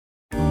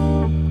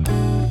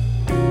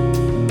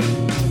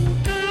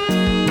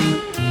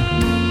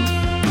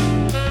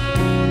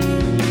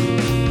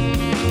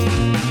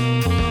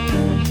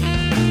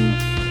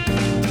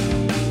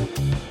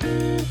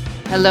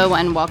Hello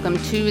and welcome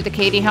to The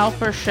Katie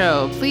Halper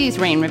Show. Please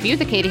rate and review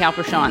The Katie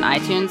Halper Show on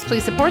iTunes.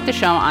 Please support the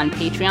show on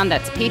Patreon.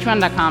 That's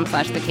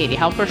patreon.com/The Katie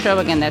Halper Show.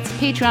 Again, that's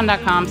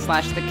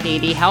patreon.com/The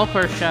Katie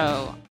Halper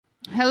Show.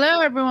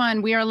 Hello,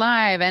 everyone. We are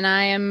live, and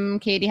I am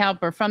Katie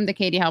Halper from The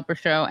Katie Halper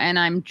Show, and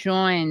I'm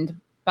joined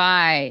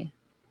by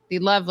the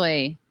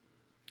lovely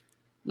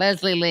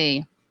Leslie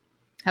Lee.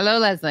 Hello,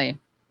 Leslie.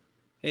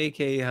 Hey,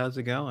 Katie. How's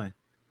it going?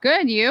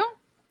 Good. You?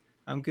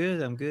 I'm good.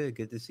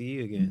 Good to see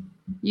you again.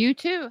 You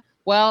too.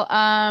 Well,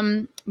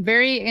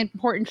 very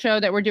important show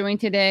that we're doing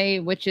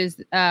today, which is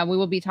we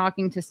will be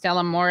talking to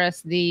Stella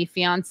Morris, the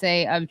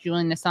fiancée of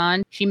Julian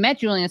Assange. She met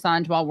Julian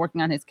Assange while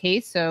working on his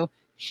case, so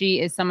she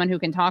is someone who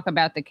can talk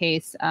about the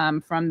case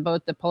from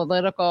both the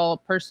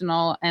political,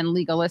 personal, and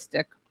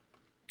legalistic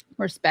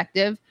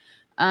perspective.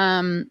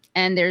 And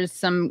there's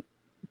some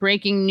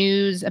breaking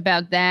news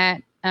about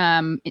that,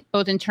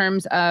 both in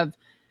terms of,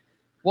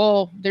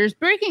 well, there's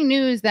breaking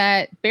news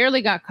that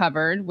barely got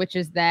covered, which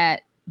is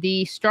that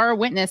the star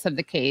witness of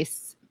the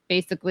case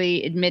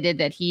basically admitted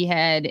that he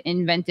had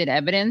invented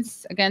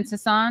evidence against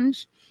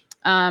Assange.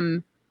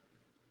 No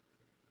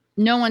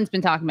one's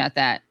been talking about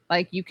that.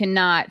 Like, you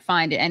cannot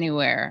find it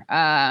anywhere.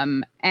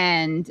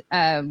 And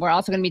we're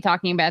also going to be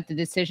talking about the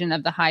decision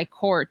of the High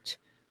Court,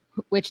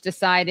 which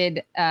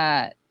decided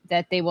that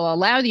they will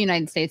allow the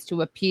United States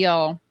to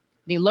appeal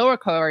the lower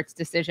court's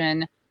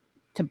decision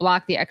to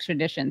block the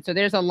extradition. So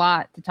there's a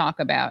lot to talk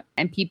about,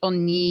 and people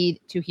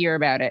need to hear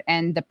about it.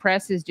 And the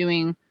press is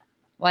doing,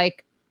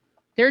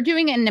 they're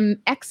doing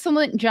an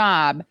excellent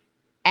job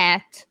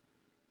at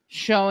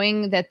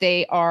showing that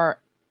they are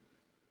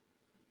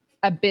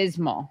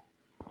abysmal.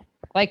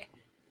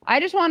 I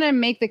just want to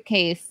make the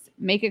case,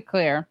 make it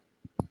clear,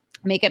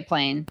 make it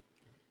plain,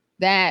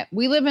 that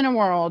we live in a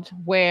world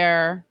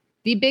where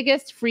the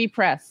biggest free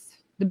press,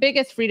 the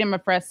biggest freedom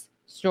of press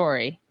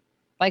story,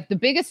 the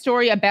biggest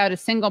story about a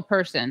single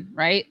person,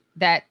 right,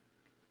 that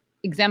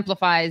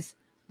exemplifies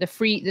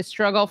the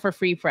struggle for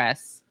free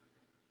press,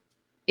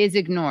 is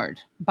ignored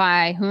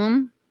by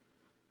whom?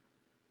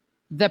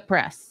 The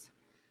press,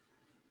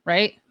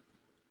 right?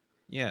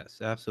 Yes,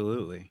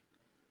 absolutely.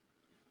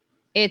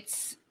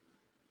 Yes,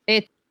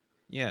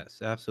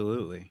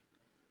 absolutely.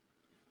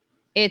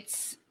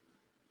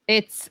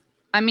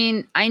 I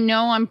mean, I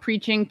know I'm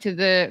preaching to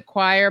the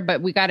choir,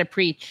 but we got to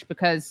preach,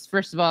 because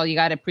first of all, you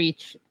got to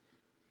preach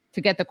to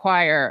get the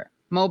choir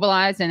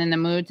mobilized and in the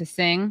mood to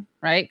sing,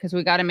 right? Because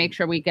we got to make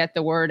sure we get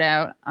the word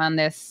out on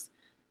this.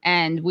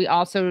 And we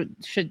also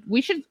should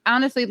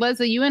honestly,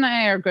 Leslie, you and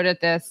I are good at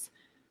this,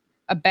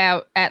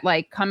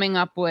 coming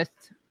up with,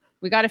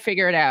 we got to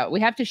figure it out. We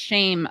have to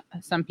shame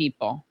some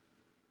people.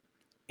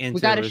 We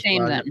got to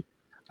shame them.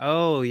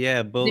 Oh,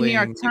 yeah. Bullying. The New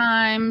York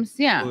Times.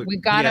 Yeah. We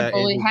got to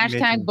bully.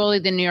 Hashtag bully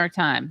the New York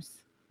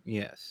Times.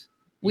 Yes.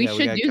 We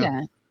should do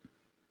that.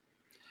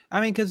 I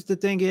mean, because the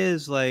thing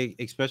is,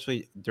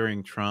 especially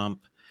during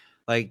Trump,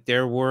 they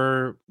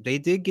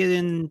did get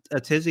in a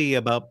tizzy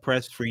about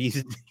press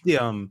freeze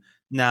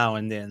now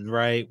and then,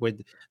 right?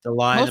 With the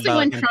line mostly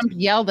when Trump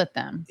yelled at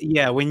them.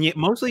 Yeah,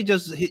 mostly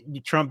just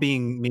Trump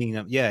being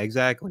mean. Yeah,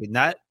 exactly.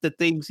 Not the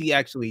things he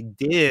actually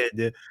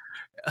did,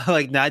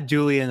 not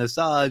Julian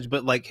Assange,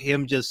 but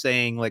him just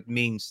saying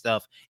mean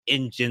stuff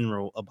in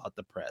general about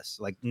the press,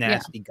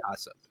 nasty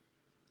gossip.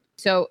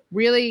 So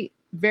really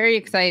very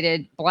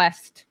excited,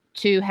 blessed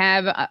to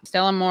have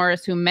Stella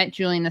Morris, who met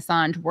Julian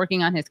Assange,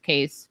 working on his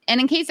case. And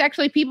in case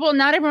actually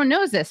not everyone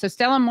knows this. So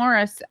Stella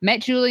Morris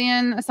met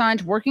Julian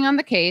Assange working on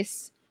the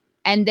case,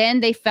 and then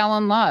they fell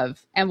in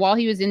love. And while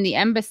he was in the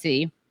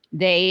embassy,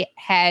 they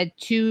had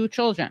 2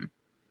 children.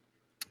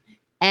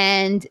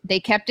 And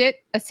they kept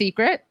it a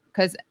secret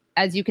because,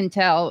 as you can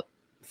tell,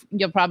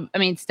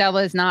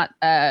 Stella is not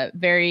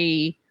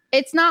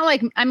it's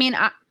not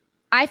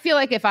I feel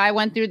like if I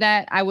went through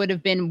that, I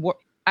wouldn't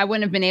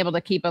have been able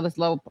to keep this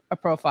low a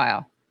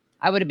profile.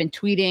 I would have been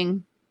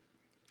tweeting.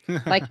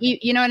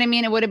 You know what I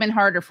mean? It would have been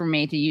harder for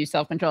me to use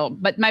self-control.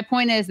 But my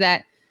point is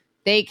that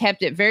they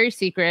kept it very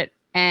secret,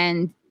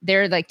 and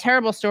there are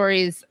terrible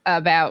stories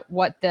about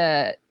what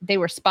they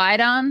were spied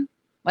on,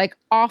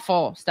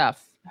 awful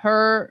stuff.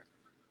 Her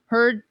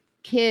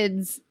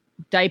kids'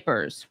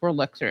 diapers were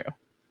looked through.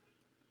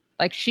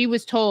 She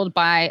was told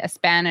by a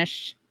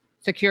Spanish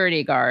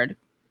security guard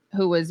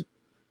who was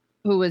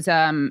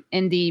in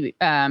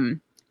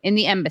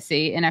the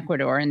embassy in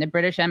Ecuador, in the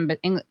British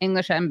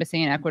English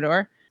embassy in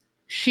Ecuador.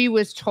 She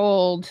was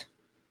told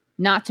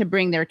not to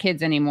bring their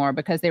kids anymore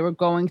because they were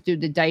going through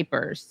the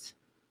diapers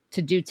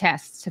to do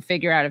tests to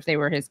figure out if they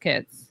were his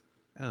kids.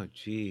 Oh,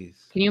 geez.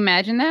 Can you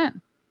imagine that?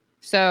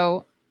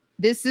 So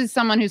this is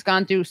someone who's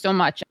gone through so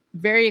much.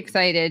 Very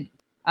excited,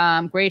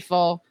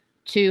 grateful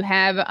to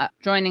have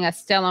joining us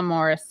Stella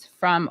Morris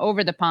from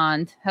Over the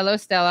Pond. Hello,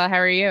 Stella. How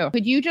are you?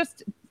 Could you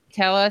just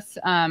tell us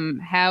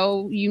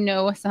how you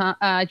know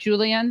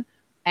Julian,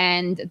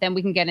 and then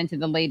we can get into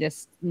the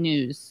latest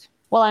news.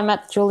 Well, I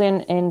met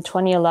Julian in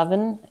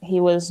 2011. He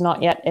was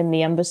not yet in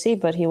the embassy,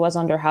 but he was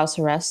under house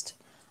arrest.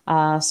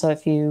 So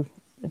if you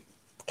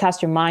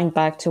cast your mind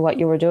back to what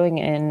you were doing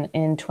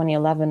in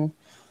 2011,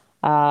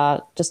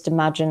 Just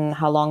imagine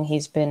how long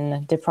he's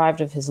been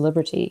deprived of his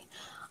liberty.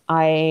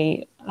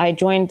 I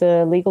joined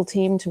the legal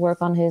team to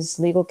work on his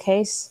legal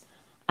case,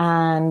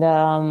 and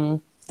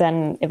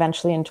then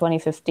eventually in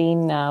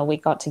 2015 we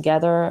got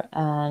together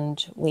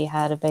and we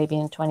had a baby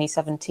in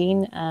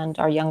 2017, and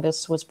our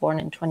youngest was born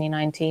in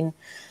 2019,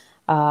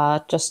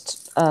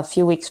 just a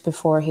few weeks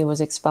before he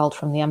was expelled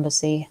from the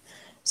embassy.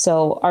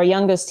 So our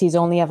youngest, he's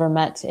only ever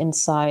met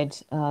inside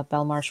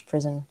Belmarsh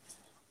prison.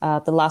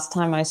 The last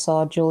time I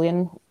saw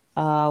Julian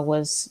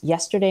was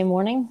yesterday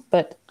morning,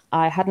 but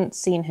I hadn't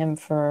seen him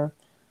for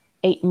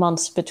 8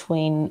 months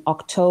between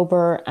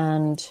October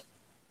and,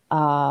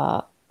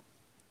 about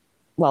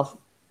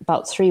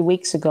 3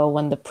 weeks ago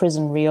when the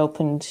prison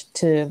reopened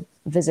to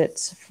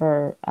visits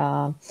for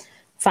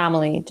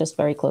family, just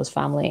very close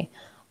family.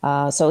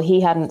 So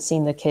he hadn't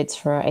seen the kids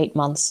for 8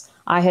 months.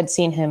 I had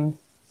seen him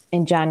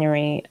in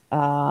January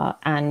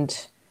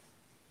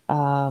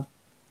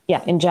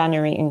in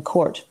January in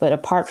court. But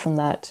apart from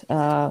that,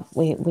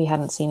 we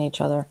hadn't seen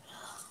each other.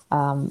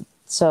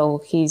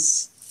 So he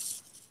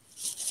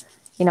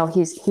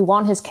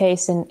won his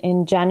case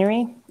in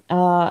January,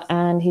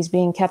 and he's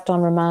being kept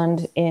on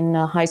remand in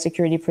a high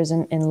security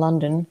prison in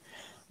London,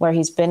 where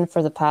he's been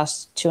for the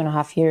past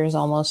 2.5 years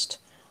almost,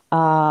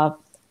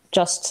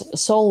 just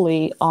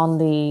solely on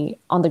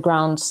the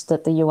grounds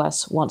that the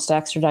US wants to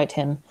extradite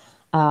him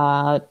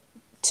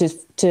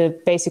to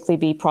basically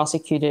be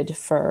prosecuted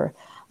for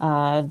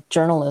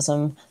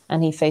journalism,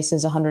 and he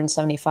faces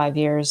 175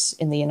 years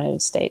in the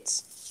United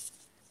States.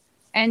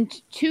 And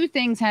two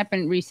things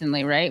happened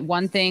recently, right?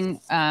 One thing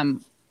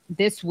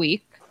this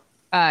week,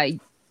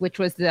 which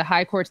was the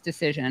High Court's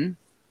decision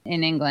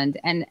in England.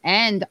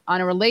 And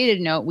on a related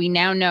note, we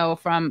now know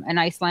from an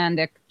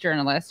Icelandic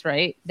journalist,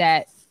 right,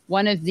 that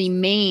one of the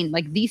main,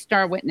 the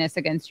star witness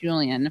against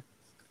Julian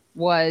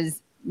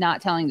was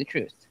not telling the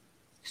truth.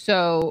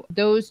 So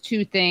those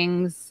two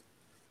things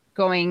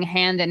going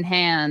hand in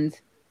hand,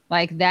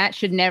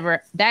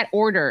 that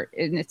order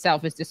in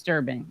itself is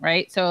disturbing,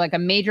 right? So a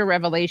major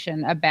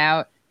revelation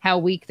about how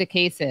weak the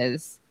case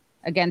is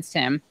against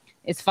him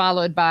is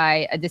followed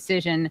by a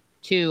decision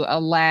to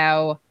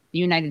allow the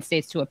United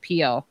States to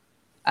appeal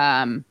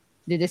the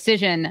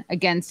decision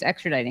against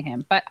extraditing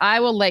him. But I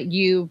will let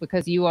you,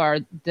 because you are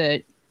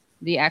the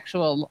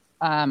actual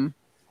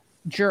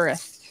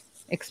jurist,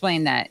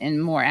 explain that in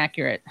more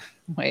accurate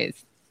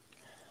ways.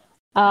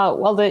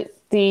 Well,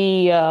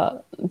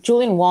 the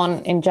Julian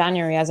won in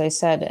January, as I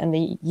said, and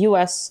the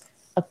U.S.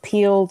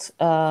 appealed,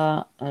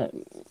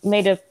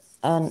 made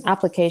an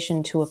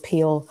application to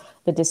appeal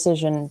the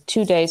decision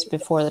 2 days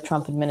before the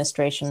Trump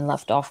administration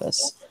left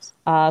office.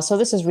 So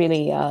this is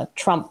really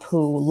Trump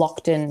who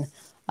locked in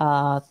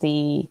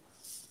the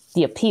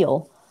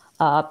appeal.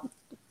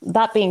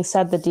 That being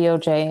said, the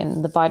DOJ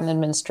and the Biden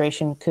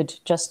administration could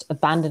just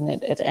abandon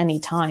it at any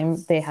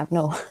time. They have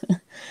no,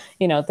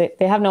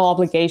 they have no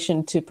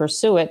obligation to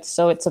pursue it.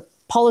 So it's a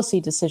policy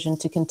decision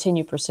to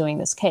continue pursuing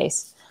this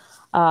case.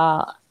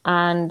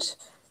 And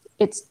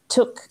it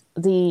took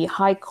the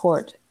High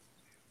Court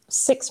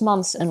 6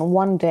 months and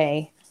 1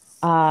 day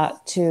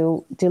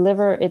to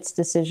deliver its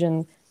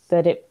decision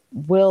that it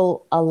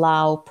will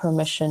allow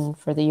permission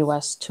for the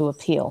U.S. to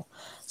appeal.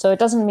 So it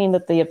doesn't mean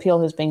that the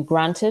appeal has been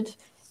granted.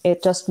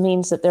 It just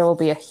means that there will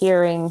be a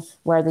hearing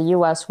where the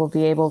U.S. will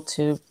be able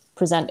to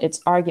present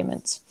its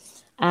arguments.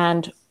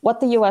 And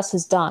what the U.S.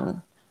 has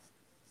done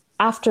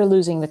after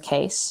losing the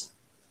case,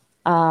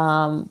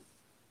 at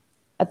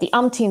the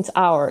umpteenth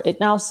hour, it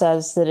now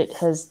says that it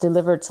has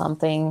delivered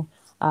something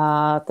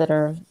that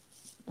are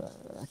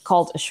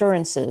called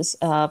assurances,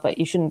 but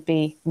you shouldn't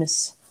be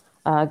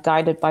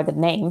misguided by the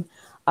name,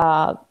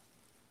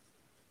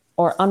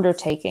 or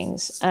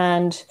undertakings.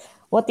 And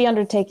what the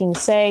undertakings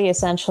say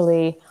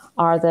essentially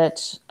are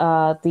that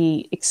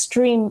the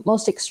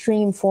most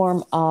extreme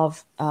form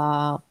of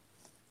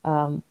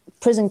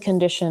prison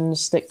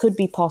conditions that could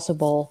be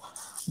possible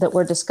that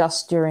were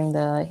discussed during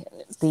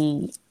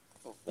the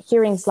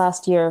hearings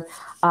last year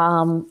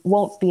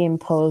won't be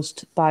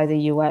imposed by the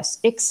U.S.,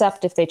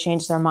 except if they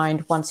change their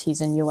mind once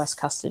he's in U.S.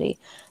 custody.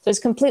 So it's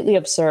completely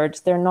absurd.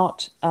 They're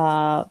not,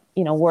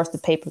 worth the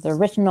paper they're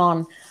written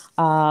on.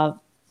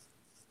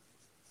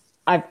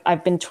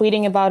 I've been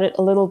tweeting about it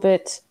a little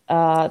bit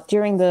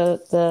during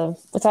the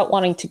without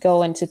wanting to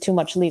go into too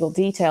much legal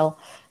detail.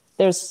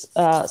 There's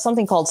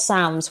something called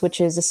SAMS, which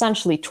is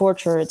essentially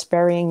torture. It's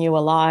burying you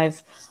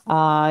alive.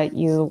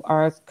 You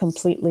are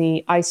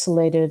completely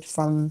isolated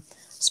from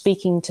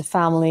speaking to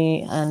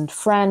family and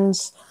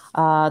friends.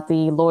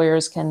 The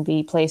lawyers can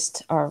be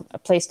placed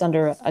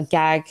under a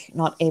gag,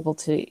 not able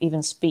to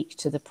even speak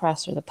to the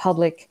press or the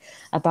public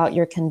about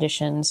your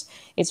conditions.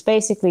 It's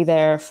basically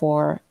there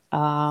for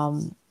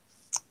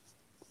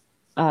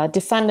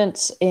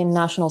defendants in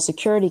national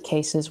security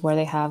cases where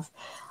they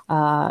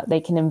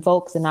can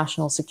invoke the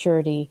national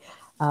security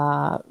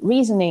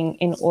reasoning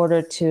in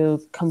order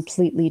to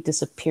completely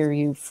disappear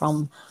you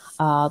from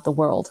the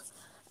world.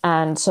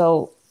 And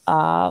so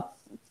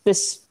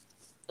this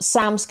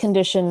SAMS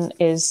condition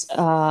is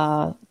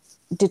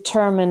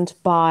determined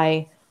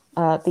by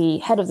the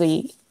head of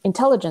the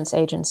intelligence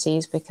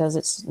agencies because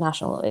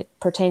it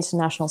pertains to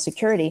national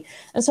security.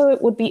 And so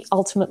it would be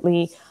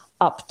ultimately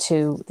up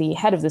to the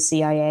head of the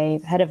CIA,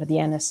 the head of the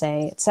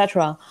NSA,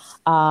 etc.,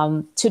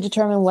 to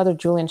determine whether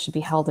Julian should be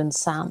held in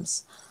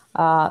SAMS.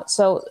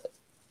 So,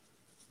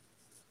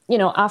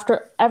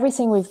 after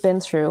everything we've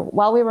been through,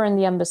 while we were in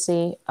the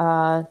embassy,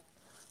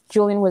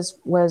 Julian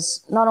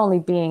was not only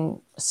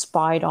being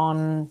spied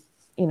on,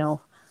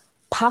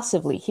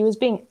 passively, he was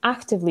being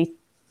actively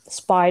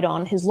spied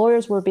on. His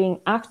lawyers were being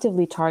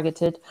actively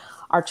targeted.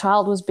 Our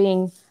child was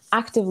being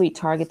actively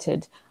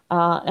targeted.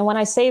 And when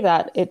I say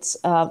that, it's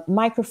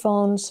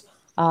microphones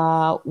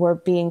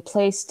were being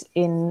placed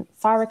in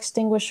fire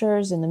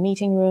extinguishers in the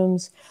meeting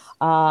rooms.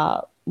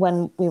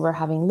 When we were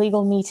having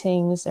legal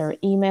meetings, there were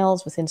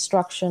emails with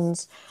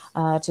instructions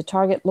to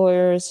target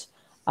lawyers.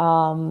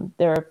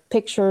 There are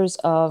pictures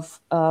of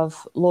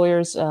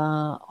lawyers'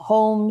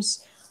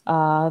 homes.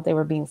 They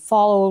were being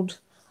followed.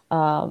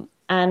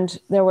 And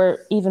there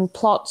were even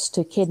plots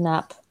to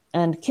kidnap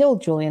and kill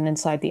Julian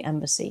inside the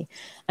embassy.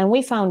 And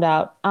we found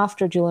out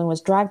after Julian was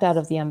dragged out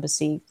of the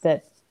embassy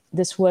that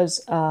this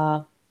was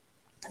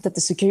that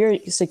the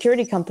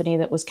security company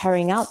that was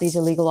carrying out these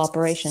illegal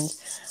operations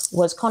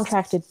was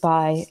contracted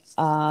by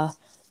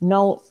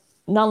none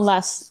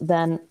less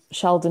than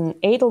Sheldon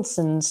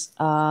Adelson's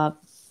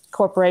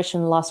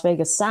corporation, Las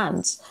Vegas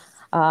Sands.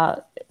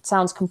 It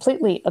sounds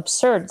completely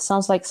absurd. It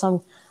sounds like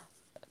some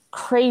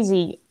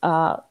crazy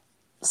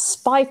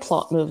spy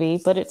plot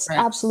movie, but it's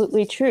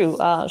absolutely true.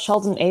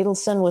 Sheldon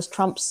Adelson was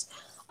Trump's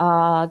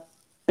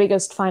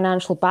biggest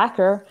financial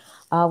backer.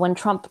 When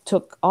Trump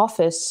took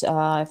office,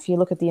 if you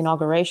look at the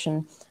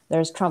inauguration,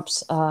 there's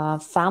Trump's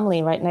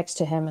family right next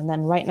to him, and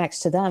then right next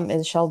to them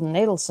is Sheldon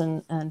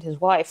Adelson and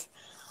his wife.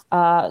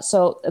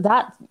 So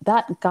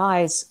that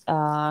guy's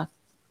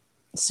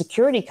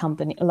security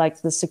company,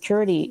 like the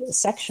security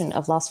section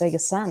of Las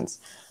Vegas Sands,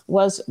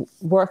 was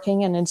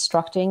working and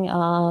instructing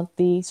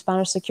the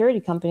Spanish security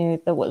company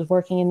that was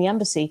working in the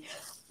embassy.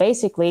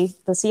 Basically,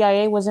 the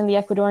CIA was in the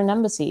Ecuadorian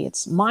embassy.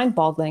 It's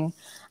mind-boggling.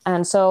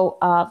 And so,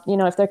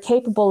 if they're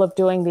capable of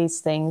doing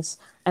these things,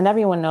 and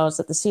everyone knows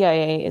that the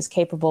CIA is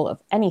capable of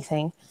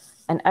anything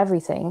and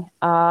everything,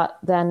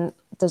 then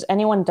does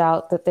anyone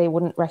doubt that they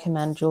wouldn't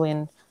recommend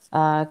Julian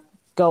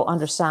go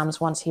under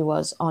SAMS once he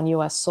was on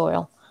U.S.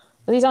 soil?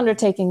 But these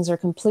undertakings are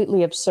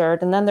completely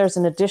absurd. And then there's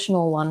an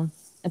additional one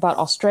about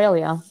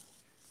Australia.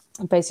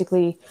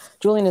 Basically,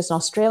 Julian is an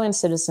Australian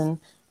citizen,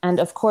 and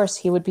of course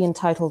he would be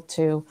entitled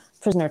to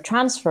prisoner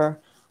transfer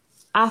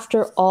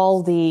after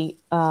all the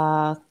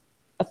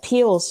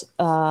appeals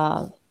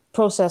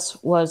process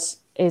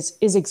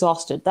is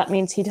exhausted. That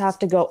means he'd have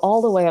to go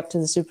all the way up to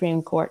the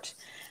Supreme Court,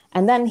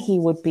 and then he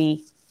would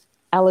be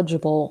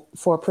eligible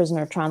for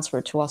prisoner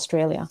transfer to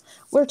Australia.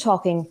 We're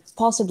talking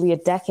possibly a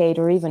decade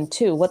or even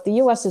two. What the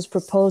US is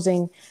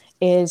proposing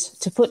is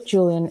to put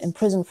Julian in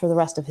prison for the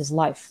rest of his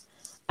life.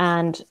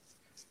 And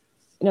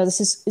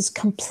this is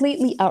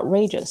completely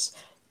outrageous.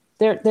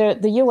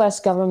 The US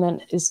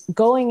government is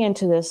going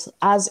into this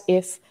as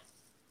if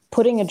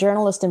putting a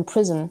journalist in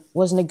prison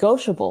was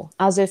negotiable,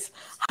 as if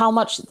how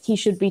much he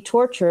should be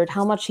tortured,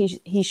 how much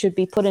he should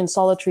be put in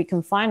solitary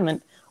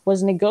confinement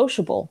was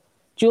negotiable.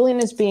 Julian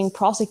is being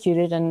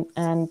prosecuted,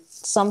 and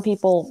some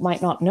people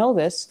might not know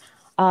this,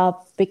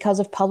 because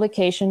of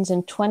publications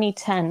in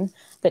 2010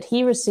 that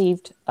he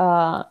received,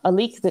 a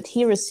leak that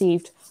he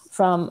received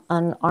from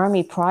an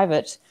army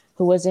private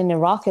who was in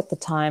Iraq at the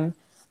time,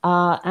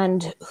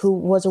 and who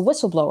was a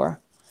whistleblower,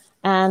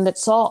 and that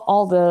saw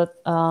all the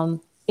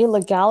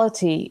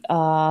illegality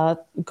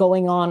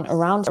going on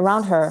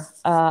around her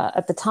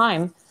at the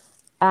time,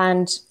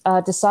 and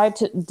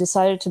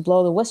decided to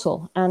blow the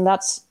whistle. And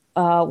that's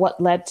what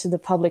led to the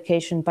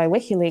publication by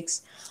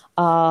WikiLeaks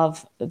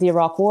of the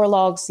Iraq war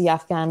logs, the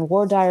Afghan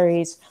war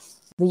diaries,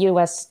 the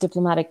U.S.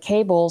 diplomatic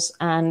cables,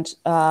 and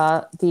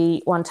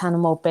the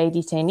Guantanamo Bay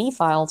detainee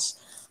files,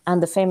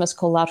 and the famous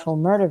collateral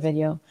murder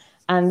video.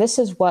 And this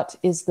is what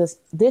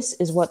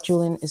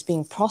Julian is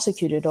being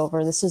prosecuted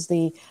over. This is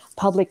the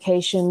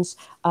publications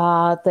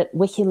that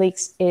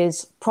WikiLeaks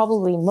is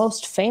probably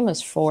most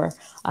famous for.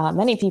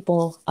 Many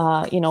people,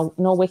 know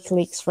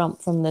WikiLeaks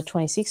from the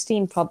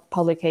 2016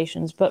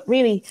 publications, but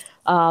really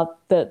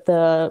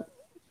the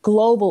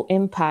global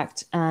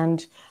impact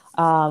and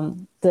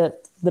the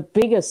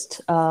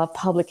biggest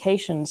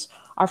publications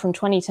are from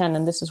 2010,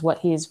 and this is what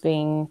he's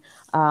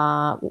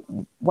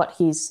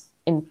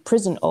in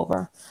prison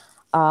over.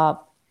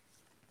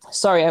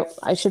 Sorry,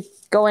 I should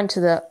go into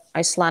the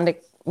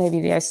Icelandic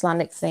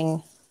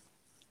thing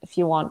if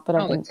you want, but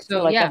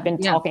I've been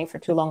talking for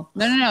too long.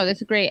 No,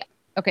 that's great.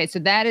 Okay, so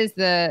that is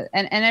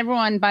and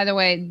everyone, by the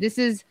way, this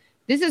is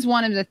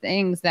one of the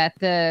things that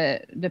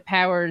the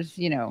powers,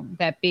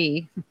 that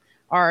be,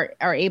 are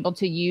able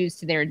to use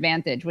to their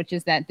advantage, which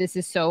is that this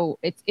is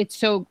it's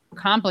so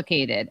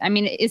complicated. I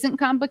mean, it isn't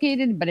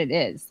complicated, but it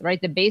is, right?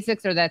 The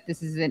basics are that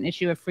this is an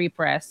issue of free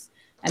press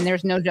and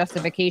there's no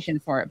justification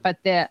for it. But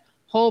the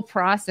whole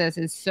process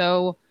is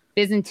so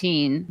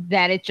Byzantine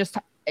that it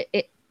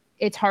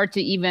it's hard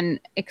to even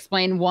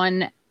explain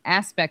one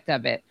aspect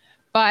of it.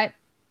 But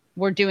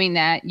we're doing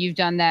that. You've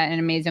done that in an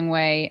amazing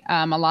way.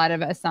 A lot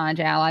of Assange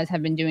allies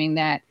have been doing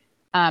that.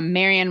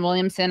 Marianne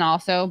Williamson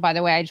also, by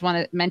the way, I just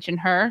want to mention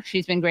her.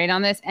 She's been great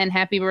on this. And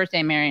happy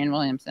birthday, Marianne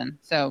Williamson.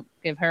 So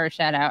give her a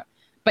shout out.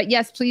 But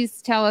yes,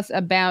 please tell us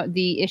about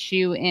the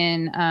issue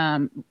in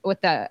with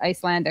the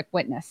Icelandic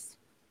witness.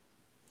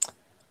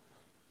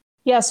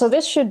 Yeah, so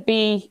this should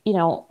be,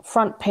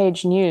 front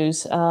page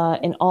news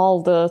in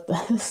all the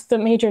the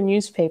major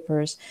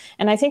newspapers.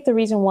 And I think the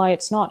reason why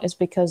it's not is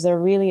because they're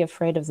really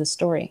afraid of the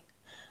story.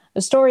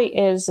 The story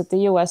is that the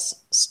U.S.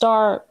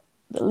 the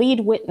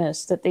lead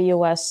witness that the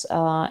U.S.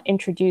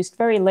 Introduced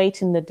very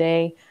late in the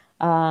day,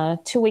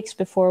 2 weeks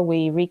before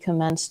we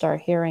recommenced our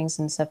hearings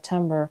in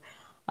September.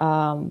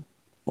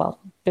 Well,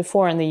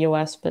 before in the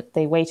U.S., but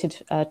they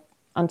waited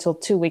until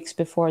 2 weeks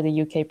before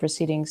the UK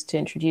proceedings to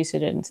introduce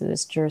it into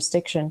this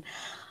jurisdiction,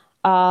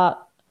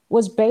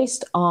 was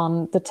based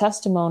on the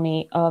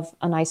testimony of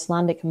an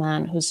Icelandic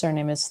man whose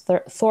surname is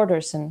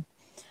Thordarson.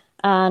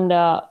 And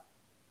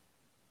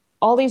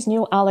all these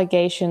new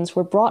allegations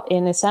were brought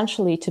in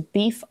essentially to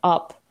beef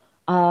up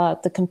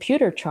the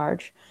computer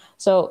charge.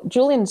 So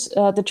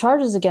the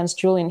charges against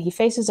Julian, he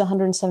faces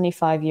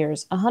 175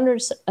 years.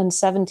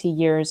 170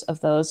 years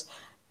of those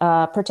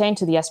pertain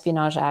to the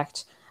Espionage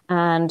Act.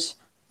 And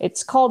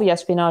it's called the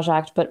Espionage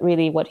Act, but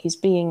really what he's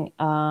being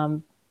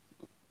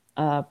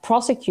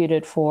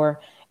prosecuted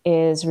for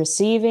is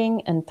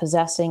receiving and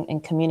possessing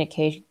and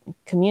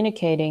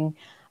communicating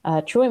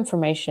true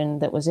information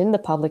that was in the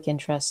public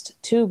interest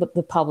to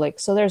the public.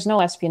 So there's no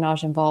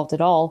espionage involved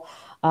at all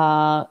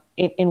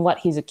in what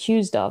he's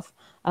accused of.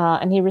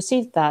 And he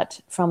received that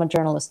from a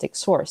journalistic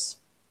source.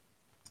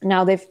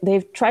 Now,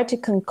 they've tried to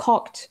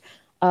concoct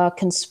a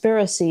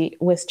conspiracy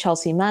with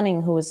Chelsea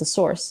Manning, who was the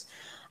source.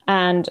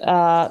 And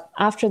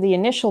after the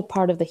initial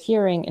part of the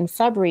hearing in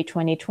February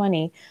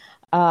 2020,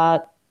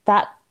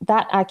 that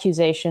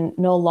accusation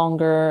no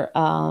longer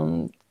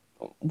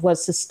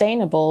was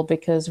sustainable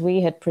because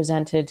we had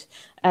presented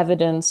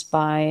evidence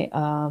by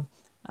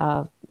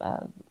a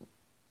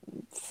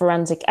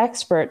forensic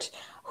expert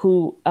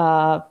who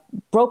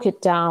broke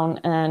it down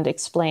and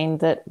explained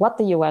that what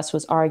the U.S.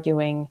 was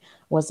arguing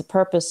was the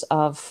purpose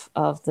of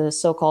the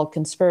so-called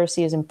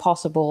conspiracy is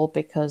impossible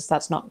because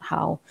that's not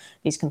how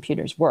these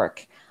computers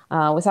work.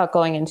 Without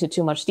going into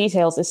too much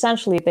details,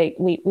 essentially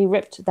we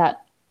ripped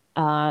that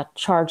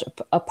charge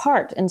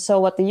apart. And so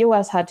what the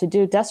U.S. had to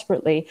do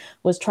desperately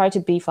was try to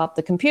beef up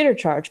the computer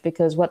charge,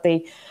 because what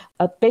they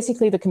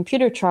basically the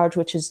computer charge,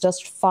 which is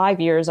just 5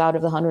 years out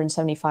of the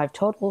 175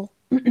 total,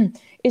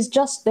 is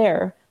just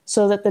there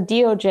so that the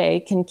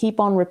DOJ can keep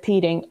on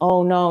repeating,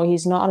 oh no,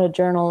 he's not a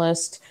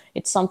journalist,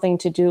 it's something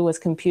to do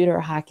with computer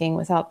hacking,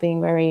 without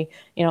being very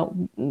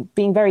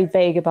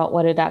vague about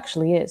what it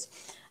actually is.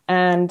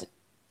 And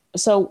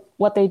so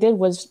what they did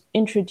was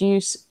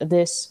introduce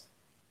this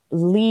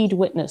lead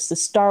witness, the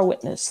star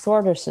witness,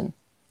 Thordarson.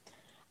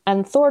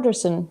 And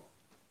Thordarson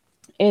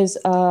is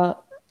a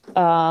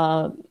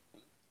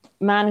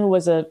man who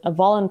was a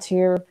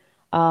volunteer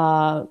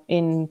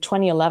in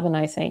 2011,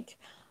 I think,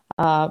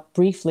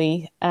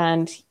 briefly.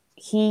 And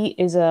he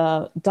is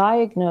a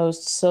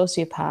diagnosed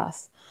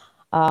sociopath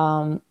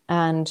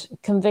and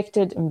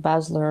convicted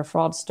embezzler,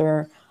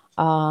 fraudster.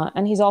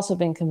 And he's also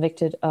been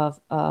convicted of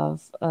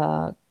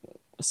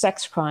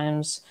sex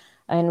crimes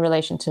in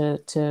relation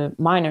to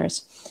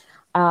minors.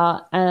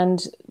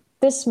 And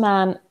this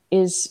man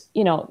is,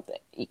 you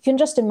can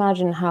just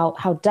imagine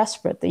how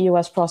desperate the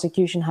U.S.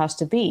 prosecution has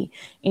to be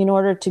in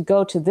order to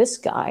go to this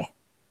guy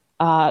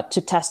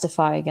to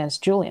testify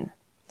against Julian.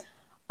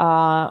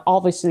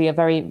 Obviously a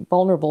very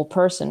vulnerable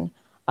person,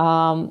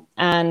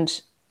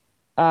 and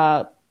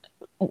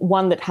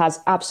one that has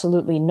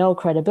absolutely no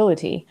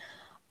credibility.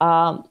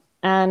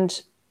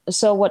 And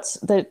so what's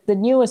the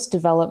newest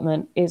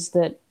development is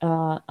that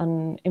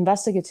an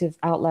investigative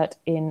outlet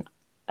in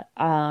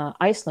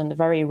Iceland, a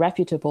very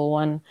reputable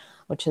one,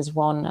 which has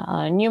won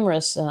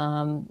numerous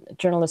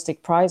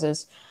journalistic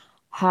prizes,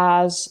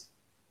 has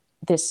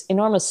this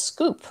enormous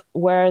scoop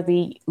where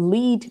the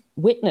lead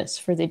witness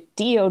for the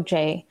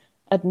DOJ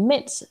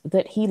admits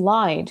that he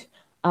lied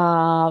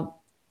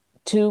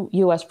to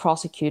U.S.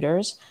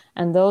 prosecutors,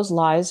 and those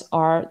lies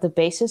are the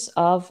basis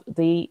of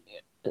the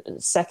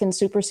second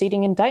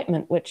superseding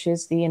indictment, which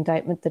is the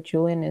indictment that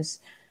Julian is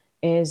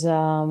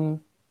in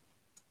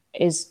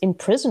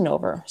prison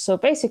over. So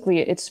basically,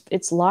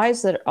 it's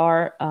lies that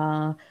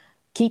are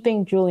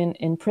keeping Julian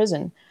in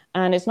prison,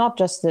 and it's not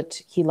just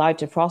that he lied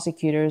to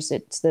prosecutors;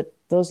 it's that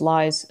those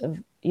lies,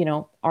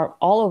 are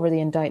all over the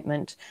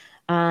indictment,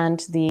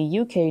 and the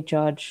UK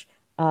judge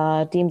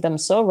deemed them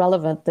so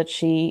relevant that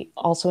she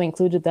also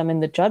included them in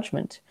the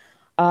judgment.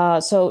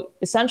 So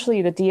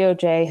essentially, the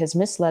DOJ has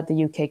misled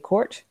the UK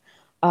court.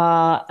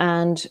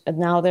 And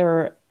now there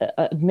are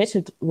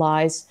admitted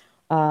lies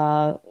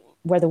where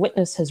the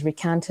witness has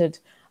recanted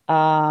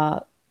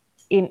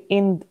in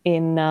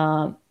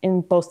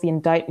both the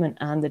indictment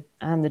and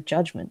the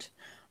judgment.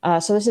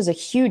 So this is a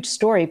huge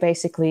story.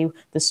 Basically,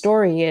 the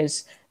story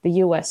is the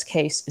US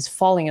case is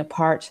falling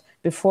apart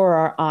before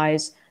our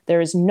eyes.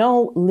 There is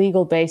no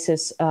legal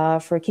basis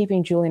for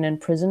keeping Julian in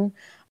prison.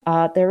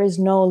 There is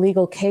no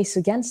legal case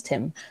against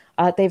him.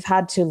 They've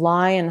had to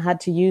lie and had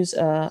to use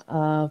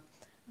a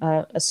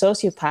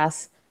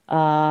sociopath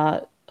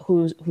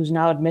who's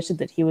now admitted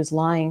that he was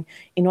lying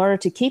in order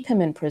to keep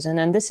him in prison.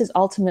 And this is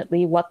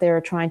ultimately what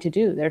they're trying to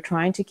do. They're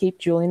trying to keep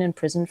Julian in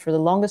prison for the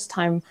longest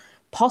time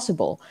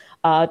possible.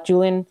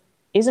 Julian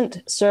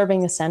isn't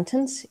serving a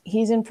sentence.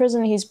 He's in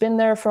prison. He's been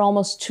there for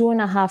almost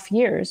 2.5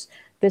 years.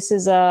 This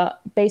is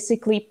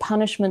basically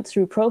punishment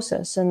through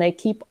process, and they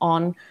keep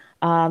on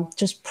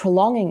just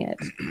prolonging it.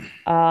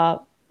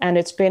 And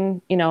it's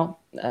been,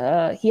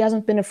 he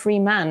hasn't been a free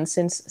man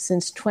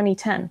since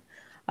 2010.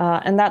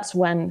 And that's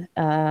when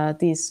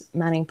these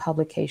Manning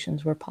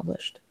publications were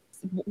published.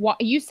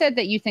 You said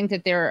that you think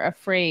that they're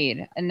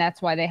afraid, and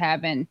that's why they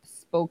haven't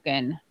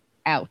spoken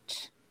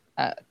out.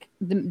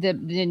 The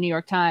New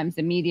York Times,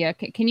 the media.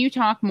 Can you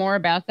talk more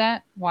about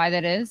that? Why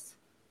that is?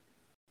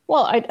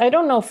 Well, I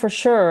don't know for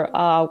sure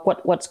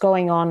what's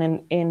going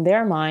on in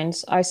their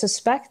minds. I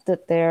suspect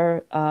that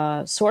their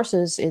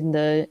sources in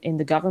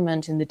the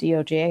government, in the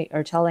DOJ,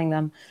 are telling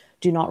them,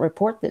 do not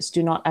report this,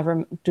 do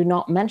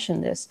not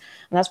mention this.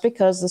 And that's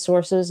because the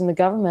sources in the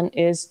government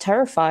is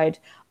terrified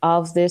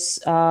of this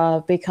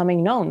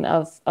becoming known,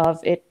 of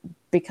it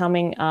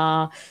becoming,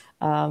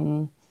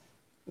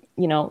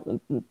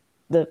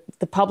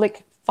 the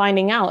public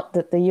finding out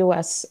that the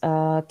U.S.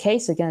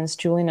 Case against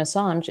Julian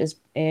Assange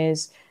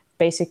is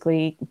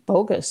basically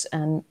bogus,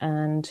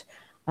 and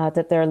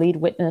that their lead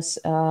witness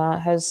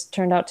has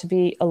turned out to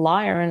be a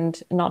liar,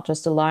 and not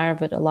just a liar,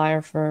 but a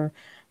liar for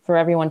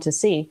everyone to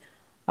see.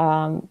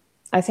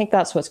 I think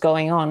that's what's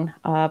going on.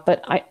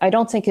 But I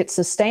don't think it's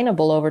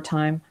sustainable over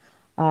time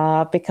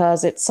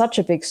because it's such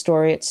a big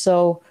story. It's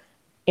so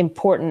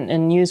important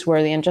and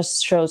newsworthy, and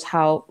just shows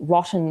how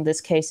rotten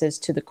this case is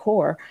to the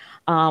core,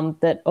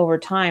 that over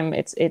time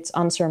it's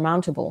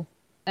unsurmountable.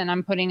 And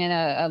I'm putting in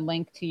a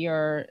link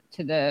to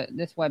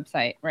this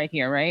website right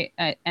here, right?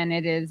 And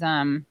it is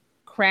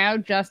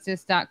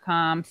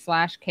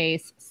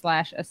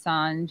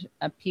crowdjustice.com/case/Assange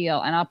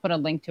appeal. And I'll put a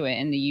link to it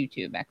in the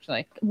YouTube,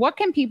 actually. What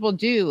can people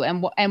do,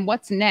 and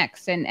what's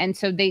next? And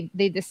so they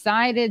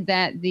decided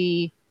that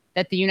the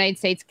United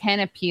States can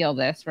appeal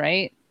this,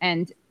 right?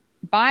 And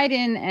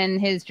Biden and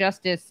his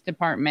Justice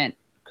Department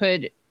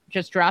could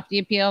just drop the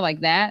appeal like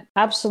that?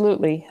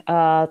 Absolutely.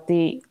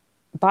 The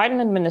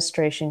Biden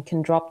administration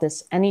can drop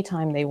this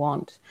anytime they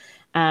want.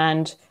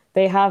 And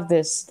they run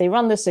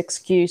this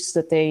excuse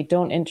that they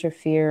don't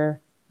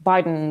interfere,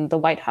 Biden, the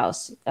White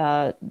House,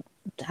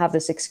 have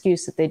this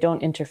excuse that they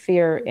don't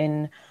interfere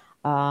in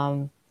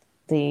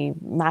the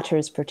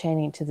matters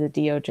pertaining to the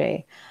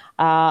DOJ.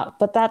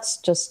 But that's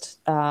just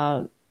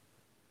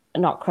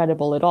not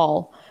credible at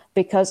all,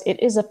 because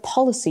it is a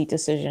policy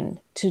decision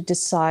to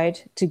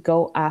decide to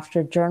go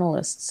after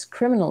journalists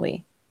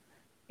criminally.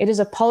 It is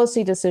a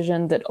policy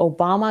decision that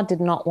Obama did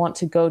not want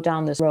to go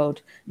down this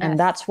road. Yes. And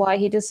that's why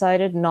he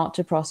decided not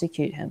to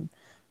prosecute him.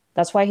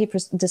 That's why he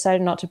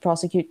decided not to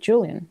prosecute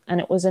Julian. And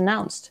it was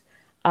announced.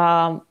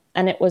 And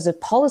it was a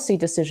policy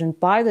decision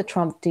by the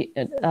Trump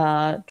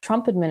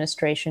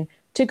administration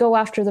to go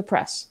after the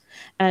press.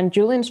 And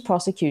Julian's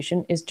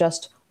prosecution is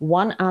just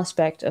one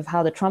aspect of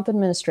how the Trump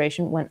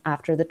administration went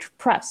after the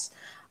press.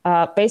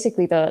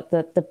 Basically,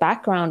 the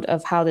background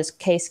of how this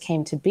case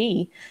came to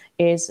be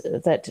is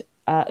that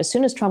as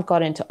soon as Trump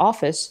got into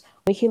office,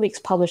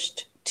 WikiLeaks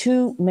published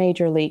 2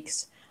 major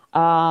leaks.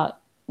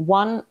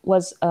 One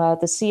was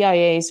the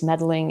CIA's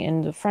meddling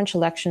in the French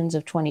elections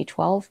of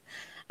 2012.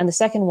 And the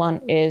second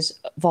one is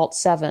Vault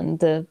 7,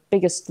 the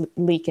biggest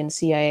leak in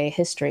CIA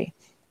history.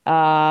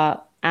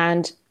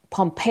 And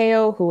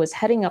Pompeo, who was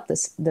heading up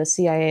the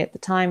CIA at the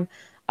time,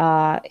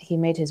 he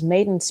made his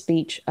maiden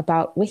speech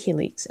about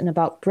WikiLeaks and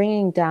about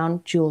bringing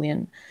down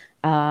Julian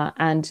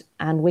and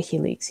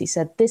WikiLeaks. He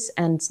said, "This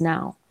ends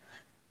now."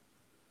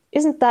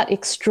 Isn't that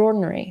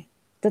extraordinary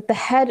that the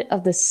head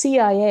of the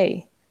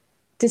CIA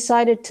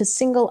decided to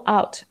single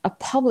out a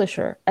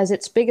publisher as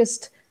its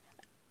biggest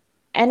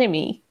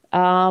enemy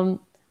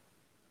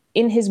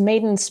in his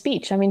maiden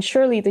speech? I mean,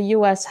 surely the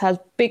US has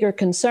bigger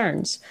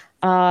concerns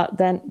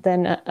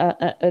than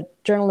a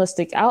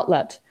journalistic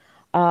outlet.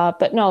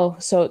 But no,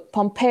 so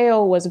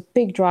Pompeo was a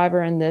big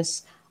driver in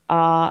this.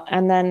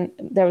 And then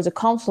there was a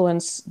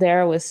confluence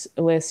there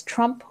with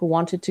Trump, who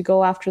wanted to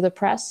go after the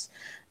press.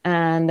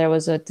 And there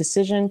was a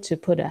decision to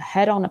put a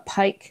head on a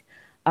pike.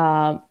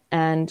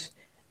 And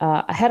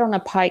a head on a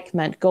pike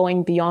meant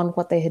going beyond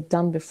what they had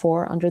done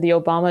before. Under the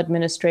Obama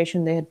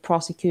administration, they had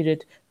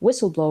prosecuted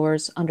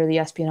whistleblowers under the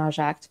Espionage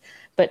Act.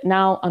 But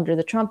now, under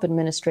the Trump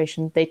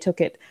administration, they took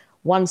it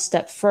one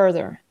step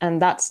further.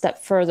 And that step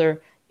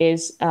further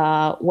is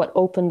what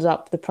opens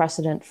up the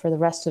precedent for the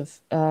rest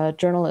of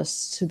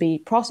journalists to be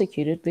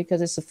prosecuted,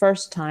 because it's the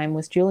first time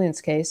with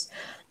Julian's case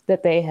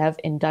that they have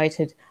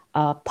indicted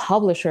a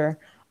publisher,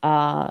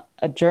 a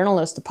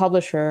journalist, a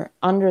publisher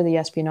under the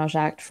Espionage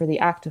Act for the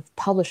act of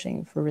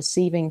publishing, for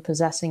receiving,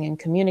 possessing, and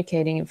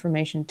communicating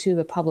information to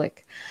the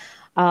public.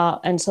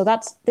 And so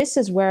this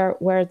is where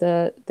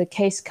the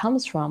case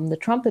comes from, the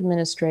Trump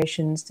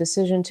administration's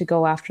decision to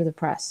go after the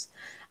press.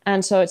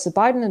 And so it's the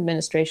Biden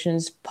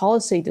administration's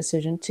policy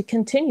decision to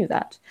continue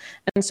that.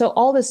 And so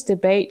all this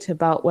debate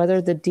about whether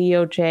the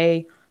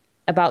DOJ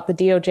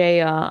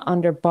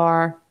under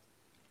Barr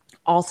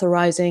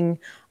authorizing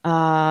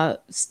the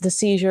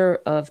seizure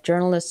of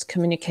journalists'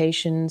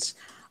 communications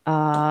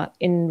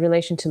in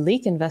relation to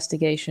leak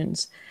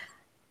investigations,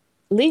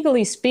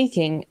 legally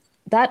speaking,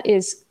 that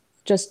is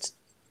just,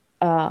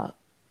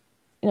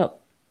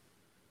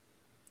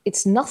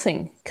 it's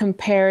nothing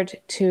compared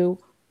to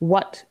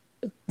what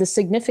the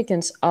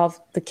significance of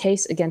the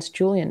case against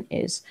Julian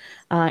is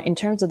in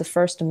terms of the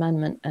First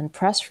Amendment and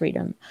press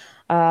freedom.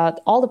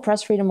 All the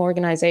press freedom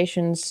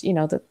organizations,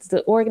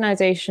 the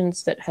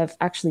organizations that have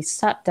actually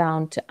sat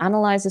down to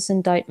analyze this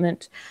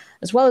indictment,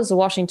 as well as the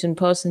Washington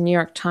Post and New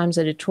York Times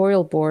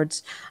editorial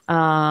boards,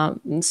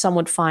 some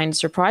would find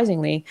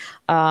surprisingly,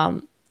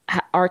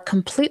 are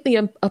completely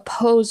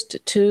opposed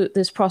to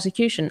this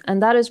prosecution.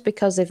 And that is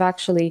because they've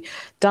actually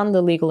done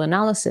the legal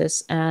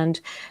analysis.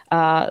 And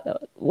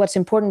what's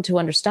important to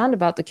understand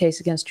about the case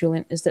against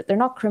Julian is that they're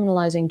not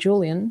criminalizing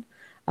Julian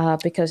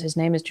because his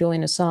name is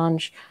Julian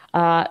Assange.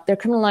 They're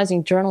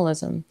criminalizing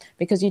journalism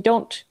because you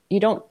don't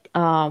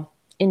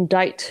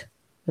indict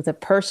the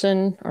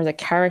person or the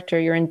character.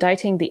 You're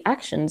indicting the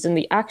actions, and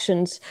the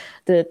actions,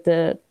 the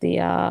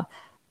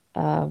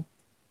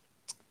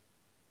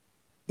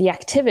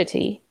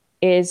activity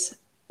is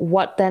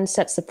what then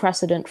sets the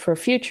precedent for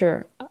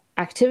future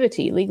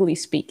activity, legally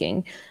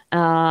speaking.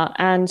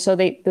 And so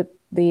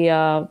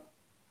they're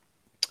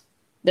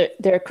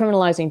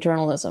criminalizing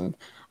journalism.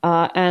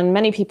 And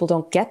many people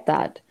don't get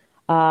that.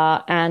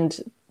 And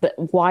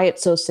why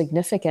it's so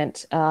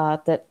significant, why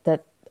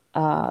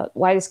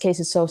this case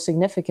is so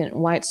significant,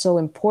 and why it's so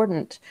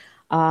important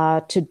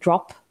to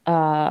drop,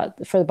 for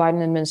the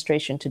Biden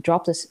administration to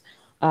drop this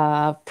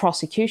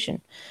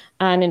prosecution.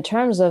 And in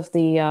terms of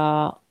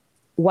the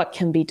what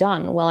can be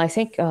done, well, I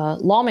think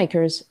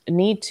lawmakers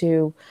need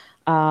to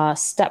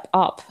step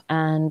up,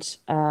 and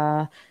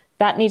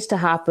that needs to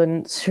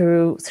happen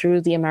through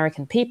the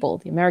American people.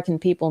 The American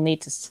people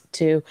need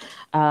to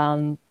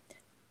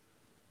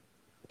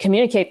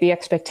communicate the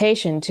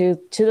expectation to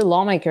the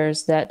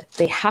lawmakers that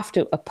they have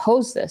to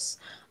oppose this.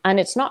 And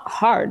it's not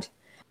hard.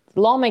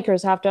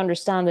 Lawmakers have to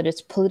understand that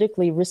it's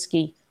politically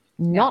risky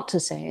not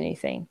to say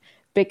anything,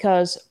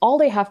 because all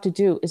they have to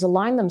do is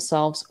align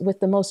themselves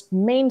with the most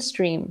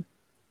mainstream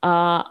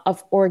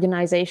of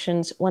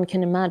organizations one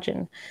can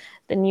imagine.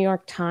 The New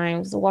York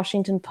Times, the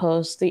Washington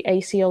Post, the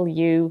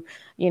ACLU,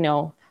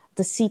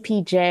 the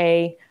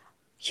CPJ,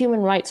 Human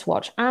Rights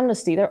Watch,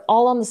 Amnesty, they're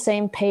all on the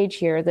same page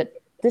here that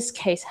this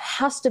case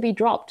has to be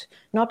dropped,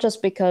 not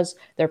just because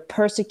they're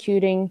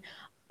persecuting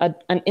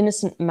an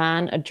innocent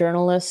man, a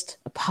journalist,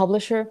 a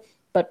publisher,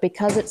 but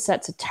because it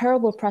sets a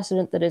terrible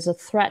precedent that is a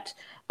threat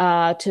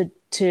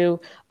to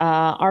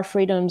our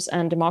freedoms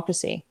and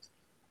democracy.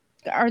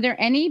 Are there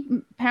any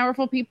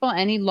powerful people,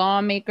 any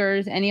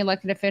lawmakers, any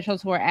elected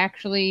officials who are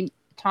actually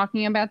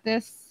talking about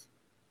this?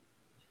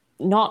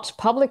 Not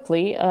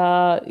publicly,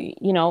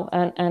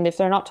 and if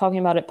they're not talking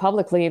about it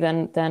publicly,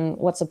 then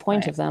what's the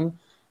point of them?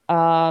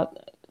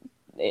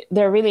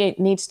 There really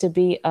needs to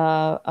be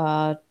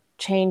a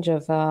change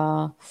of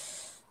a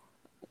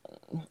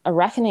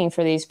reckoning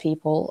for these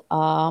people.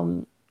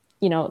 Now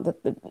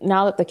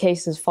that the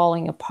case is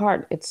falling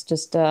apart, it's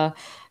just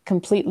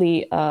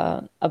completely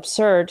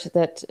absurd,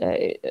 that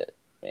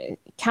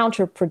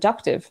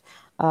counterproductive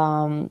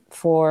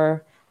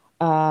for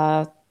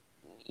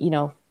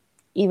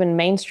even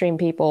mainstream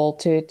people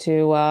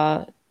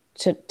to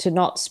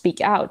not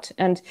speak out.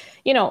 And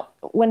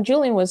when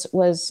Julian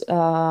was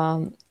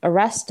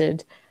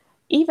arrested,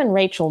 even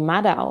Rachel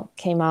Maddow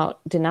came out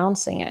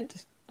denouncing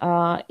it.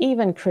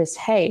 Even Chris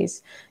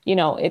Hayes.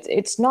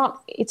 It's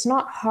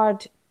not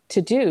hard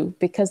to do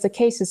because the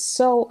case is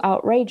so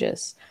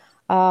outrageous.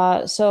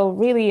 So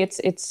really,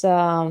 it's.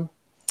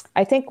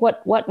 I think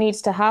what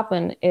needs to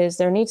happen is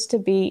there needs to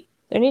be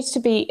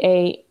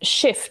a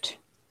shift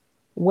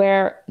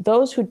where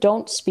those who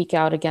don't speak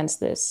out against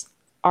this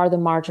are the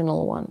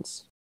marginal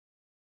ones.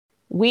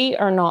 We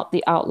are not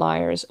the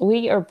outliers.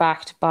 We are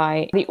backed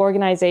by the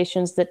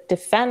organizations that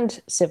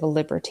defend civil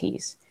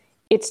liberties.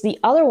 It's the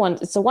other ones,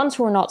 it's the ones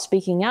who are not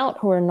speaking out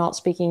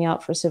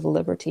for civil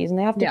liberties, and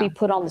they have to be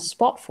put on the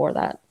spot for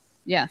that.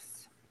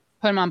 Yes.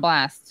 Put them on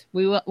blast.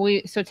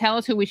 So tell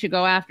us who we should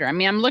go after. I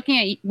mean, I'm looking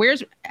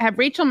at have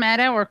Rachel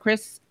Maddow or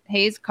Chris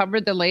Hayes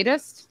covered the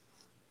latest?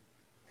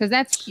 Because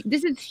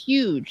this is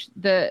huge.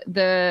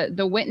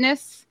 The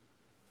witness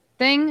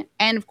thing,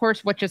 and of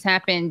course what just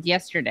happened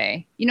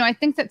yesterday. I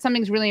think that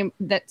something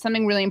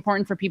really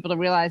important for people to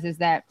realize is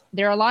that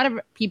there are a lot of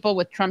people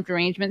with Trump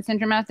derangement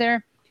syndrome out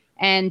there,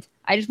 and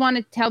I just want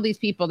to tell these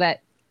people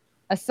that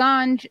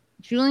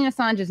Julian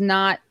Assange is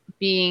not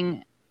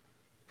being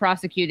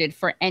prosecuted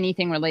for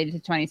anything related to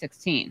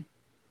 2016,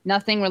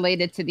 nothing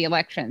related to the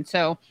election.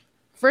 So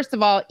first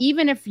of all,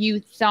 even if you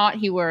thought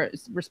he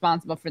was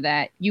responsible for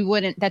that,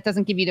 that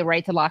doesn't give you the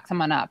right to lock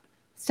someone up.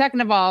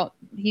 second of all,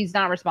 he's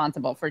not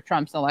responsible for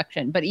Trump's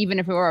election. But even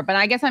if he were, but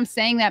I guess I'm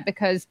saying that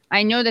because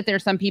I know that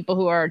there's some people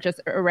who are just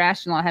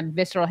irrational, have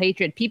visceral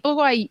hatred. People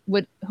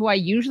who I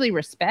usually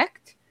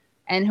respect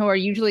and who are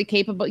usually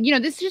capable. You know,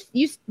 this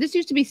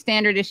used to be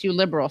standard issue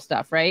liberal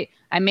stuff, right?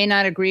 I may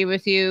not agree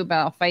with you, but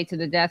I'll fight to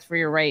the death for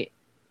your right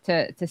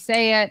to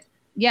say it.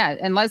 Yeah,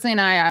 and Leslie and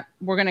I,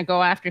 we're going to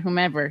go after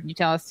whomever you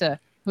tell us to.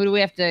 Who do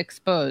we have to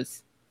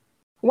expose?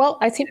 Well,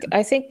 I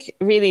think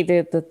really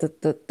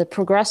the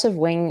progressive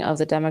wing of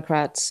the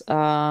Democrats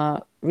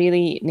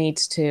really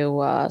needs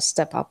to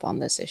step up on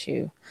this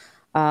issue.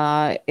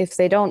 If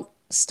they don't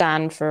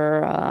stand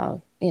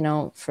for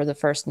for the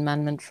First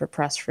Amendment, for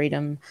press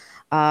freedom,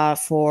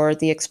 for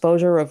the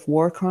exposure of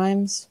war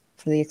crimes,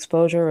 for the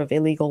exposure of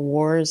illegal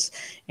wars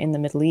in the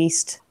Middle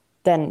East,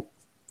 then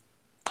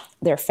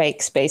they're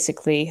fakes,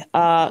 basically.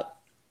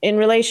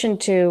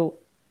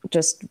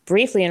 Just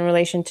briefly, in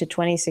relation to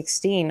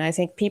 2016, I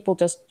think people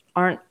just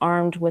aren't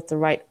armed with the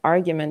right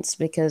arguments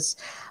because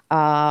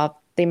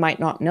they might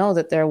not know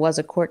that there was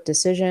a court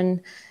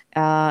decision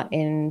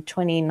in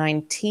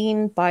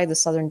 2019 by the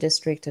Southern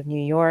District of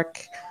New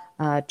York,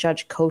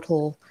 Judge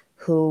Kotel,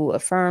 who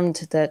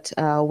affirmed that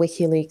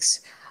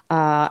WikiLeaks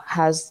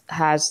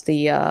has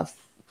the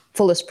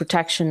fullest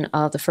protection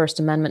of the First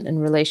Amendment in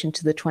relation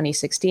to the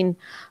 2016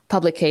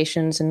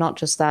 publications. And not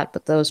just that,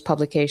 but those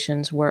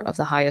publications were of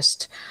the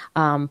highest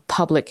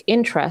public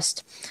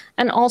interest.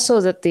 And also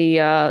that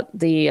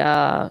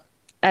the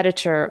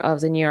editor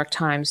of the New York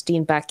Times,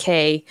 Dean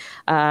Baquet,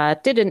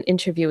 did an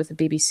interview with the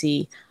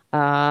BBC,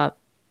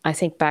 I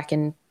think back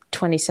in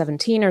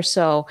 2017 or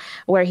so,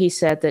 where he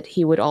said that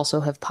he would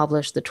also have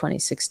published the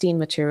 2016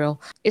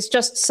 material. It's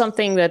just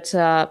something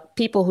that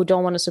people who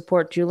don't want to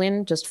support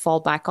Julian just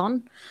fall back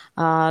on.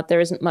 There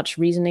isn't much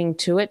reasoning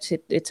to it.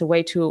 It's a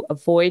way to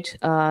avoid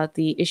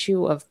the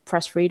issue of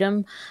press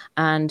freedom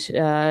and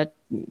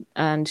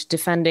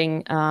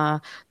defending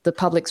the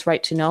public's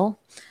right to know.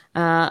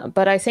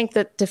 But I think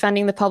that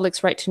defending the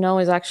public's right to know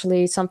is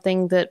actually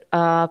something that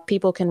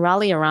people can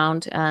rally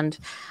around, and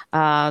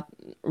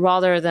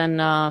rather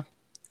than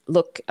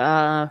look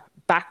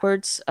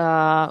backwards,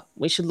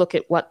 we should look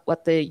at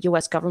what the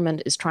U.S.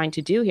 government is trying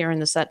to do here in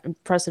the set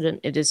precedent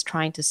it is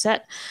trying to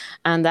set,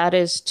 and that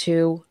is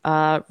to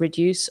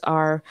reduce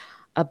our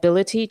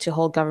ability to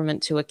hold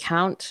government to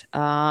account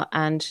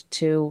and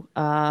to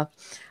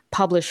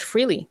publish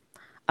freely.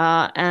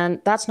 And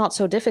that's not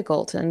so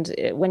difficult. And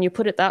when you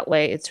put it that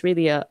way, it's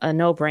really a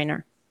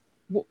no-brainer.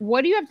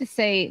 What do you have to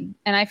say?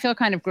 And I feel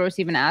kind of gross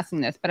even asking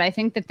this, but I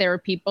think that there are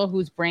people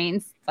whose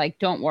brains like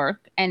don't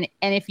work. And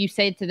if you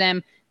say to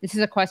them, this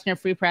is a question of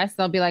free press,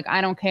 they'll be like,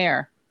 I don't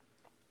care.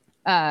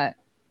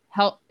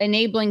 Help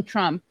enabling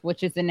Trump,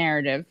 which is the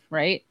narrative,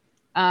 right?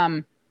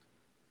 I'm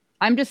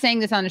just saying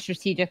this on a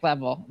strategic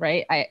level,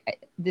 right?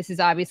 This is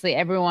obviously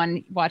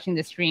everyone watching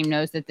the stream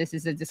knows that this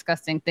is a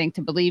disgusting thing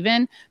to believe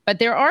in. But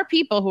there are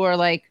people who are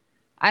like,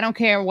 I don't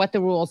care what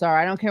the rules are.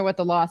 I don't care what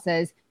the law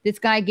says. This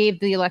guy gave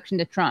the election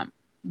to Trump.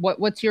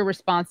 What's your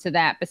response to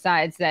that,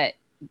 besides that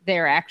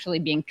they're actually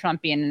being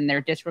Trumpian in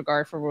their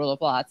disregard for rule of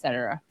law, et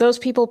cetera? Those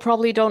people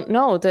probably don't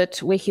know that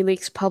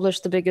WikiLeaks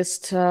published the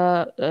biggest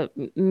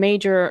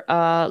major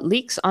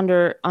leaks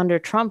under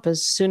Trump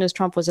as soon as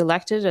Trump was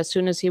elected. As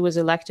soon as he was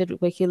elected,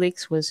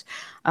 WikiLeaks was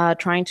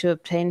trying to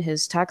obtain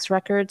his tax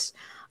records.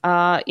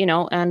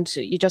 And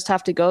you just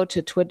have to go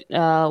to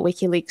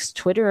WikiLeaks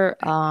Twitter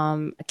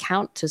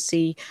account to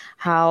see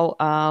how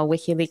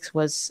WikiLeaks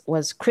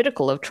was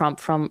critical of Trump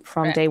from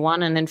right. Day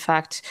one, and in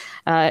fact,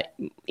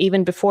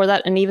 even before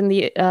that, and even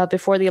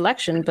before the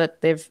election.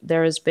 But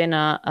there has been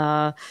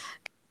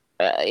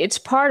it's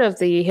part of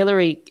the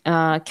Hillary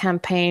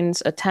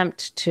campaign's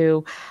attempt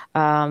to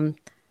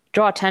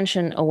draw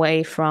attention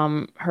away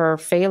from her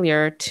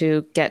failure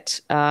to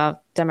get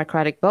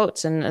Democratic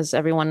votes. And as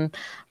everyone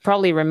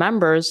probably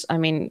remembers, I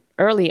mean,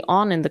 early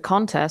on in the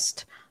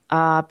contest,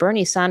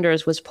 Bernie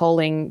Sanders was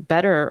polling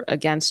better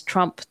against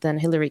Trump than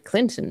Hillary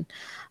Clinton.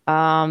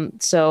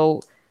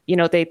 So,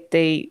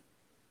 they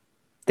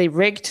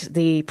rigged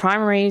the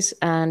primaries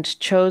and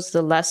chose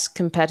the less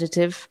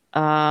competitive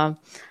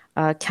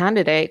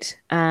candidate.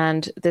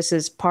 And this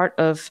is part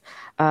of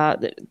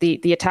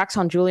the attacks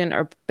on Julian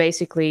are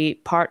basically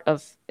part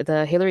of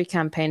the Hillary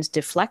campaign's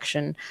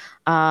deflection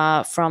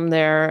from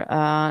their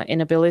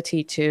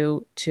inability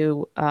to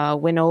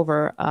win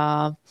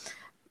over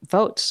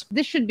votes.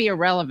 This should be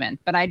irrelevant,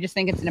 but I just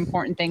think it's an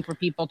important thing for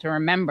people to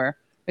remember,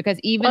 because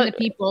even the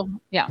people,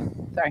 yeah,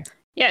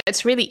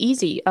 it's really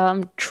easy.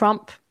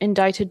 Trump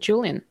indicted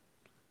Julian.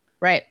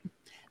 Right.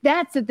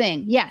 That's the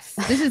thing. Yes,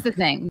 this is the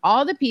thing.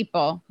 All the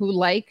people who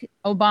like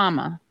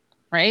Obama,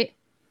 right?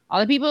 All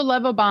the people who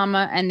love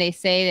Obama, and they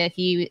say that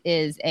he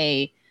is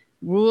a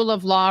rule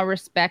of law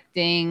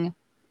respecting,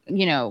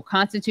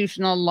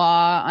 constitutional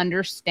law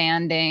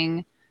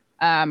understanding,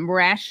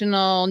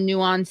 rational,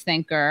 nuanced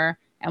thinker.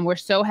 And we're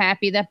so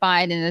happy that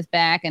Biden is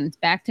back and it's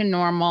back to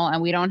normal.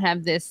 And we don't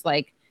have this,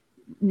 like,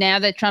 now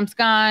that Trump's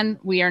gone,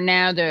 we are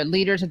now the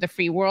leaders of the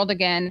free world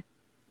again.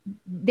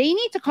 They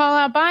need to call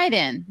out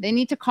Biden. They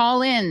need to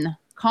call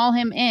call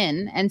him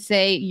in and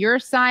say, you're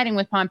siding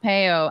with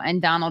Pompeo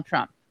and Donald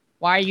Trump.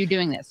 Why are you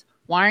doing this?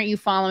 Why aren't you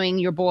following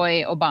your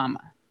boy Obama?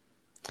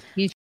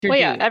 He's your dude.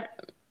 Yeah,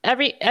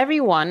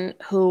 everyone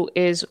who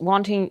is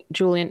wanting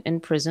Julian in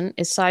prison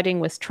is siding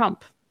with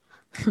Trump.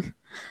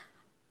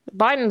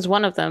 Biden's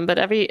one of them, but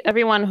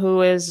everyone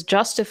who is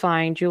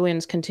justifying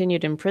Julian's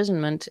continued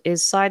imprisonment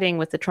is siding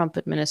with the Trump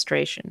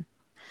administration.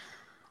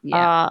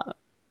 Yeah.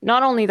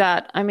 Not only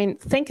that, I mean,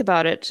 think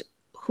about it.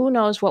 Who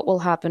knows what will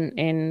happen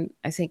in,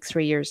 I think,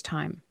 3 years'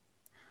 time?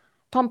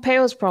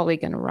 Pompeo's probably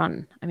going to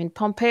run. I mean,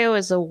 Pompeo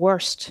is the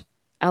worst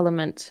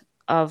element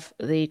of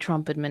the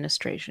Trump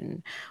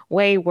administration.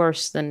 Way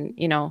worse than,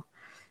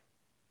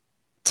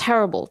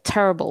 terrible,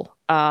 terrible.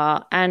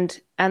 And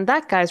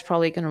that guy's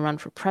probably going to run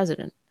for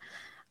president.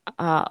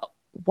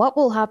 What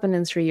will happen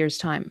in 3 years'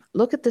 time?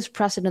 Look at this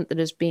precedent that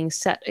is being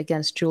set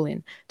against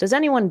Julian. Does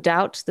anyone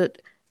doubt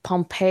that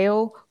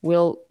Pompeo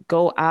will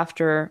go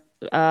after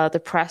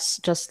the press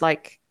just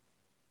like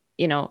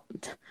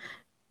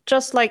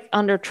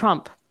under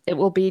Trump? It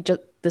will be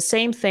just the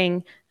same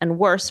thing and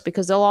worse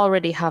because they'll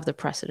already have the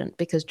precedent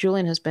because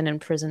Julian has been in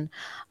prison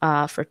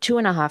for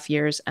 2.5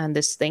 years and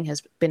this thing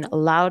has been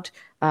allowed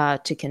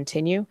to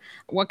continue.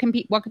 What can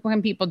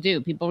people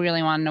do? People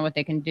really want to know what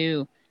they can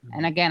do.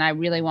 And again, I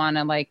really want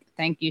to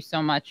thank you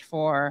so much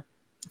for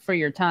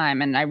your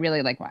time. And I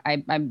really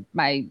I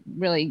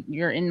really,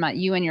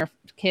 you and your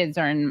kids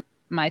are in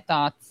my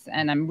thoughts.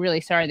 And I'm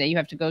really sorry that you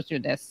have to go through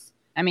this.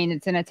 I mean,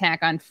 it's an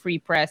attack on free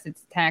press. It's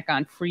an attack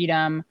on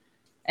freedom,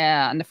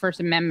 on the First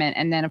Amendment.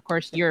 And then of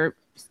course you're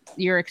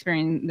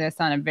experiencing this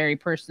on a very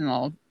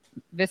personal,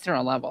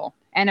 visceral level.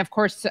 And of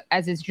course,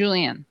 as is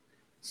Julian.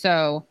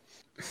 So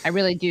I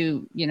really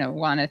do,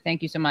 want to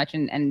thank you so much.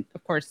 And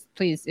of course,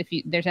 please, if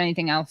there's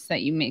anything else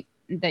that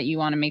you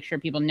want to make sure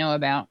people know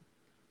about.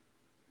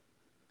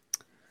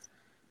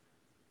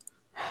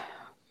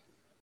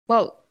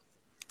 Well,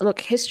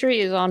 look, history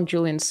is on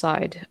Julian's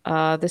side.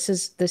 This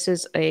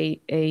is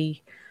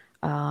a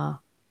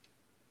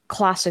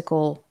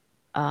classical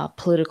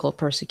political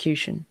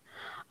persecution.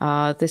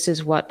 This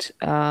is what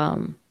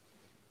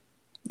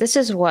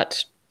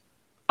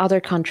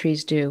other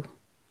countries do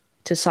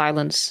to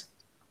silence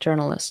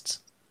journalists.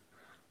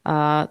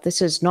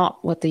 This is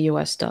not what the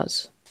U.S.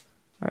 does,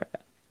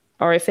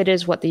 or if it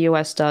is what the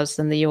U.S. does,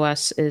 then the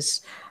U.S.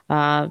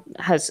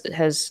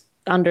 has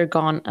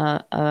undergone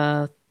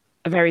a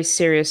very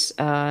serious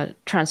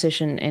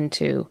transition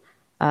into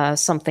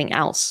something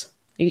else.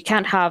 You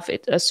can't have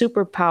it. A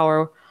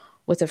superpower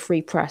with a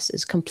free press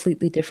is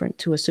completely different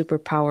to a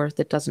superpower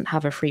that doesn't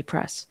have a free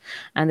press,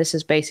 and this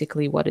is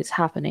basically what is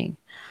happening.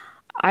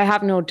 I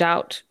have no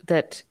doubt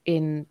that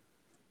in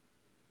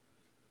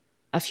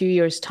a few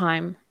years'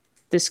 time,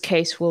 this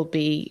case will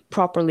be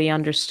properly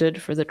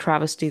understood for the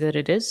travesty that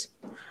it is.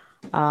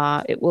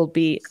 It will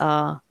be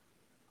a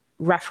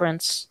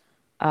reference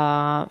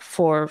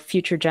for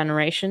future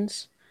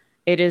generations.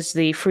 It is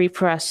the free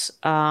press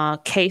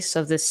case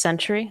of this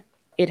century.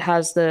 It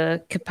has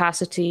the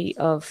capacity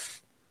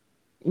of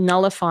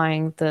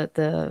nullifying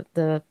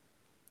the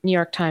New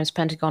York Times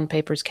Pentagon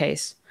Papers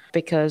case,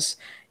 because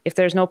if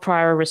there's no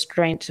prior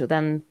restraint,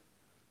 then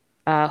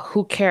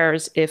who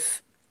cares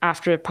if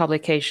after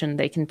publication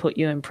they can put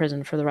you in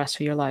prison for the rest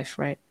of your life,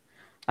 right?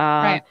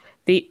 Right.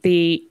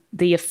 The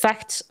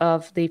effects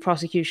of the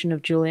prosecution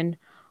of Julian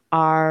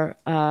are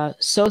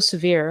so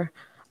severe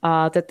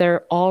that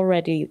they're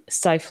already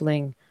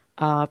stifling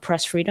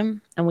press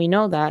freedom, and we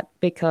know that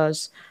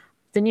because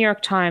the New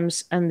York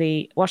Times and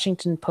the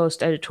Washington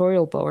Post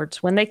editorial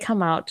boards, when they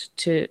come out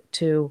to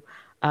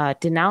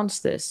denounce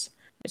this,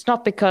 it's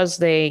not because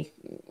they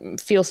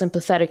feel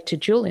sympathetic to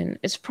Julian.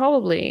 It's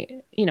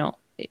probably,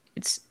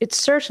 it's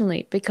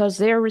certainly because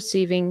they're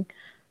receiving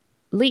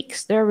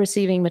leaks. They're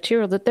receiving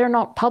material that they're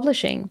not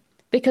publishing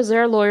because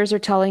their lawyers are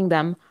telling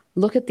them,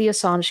 look at the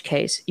Assange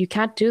case. You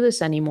can't do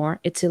this anymore.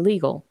 It's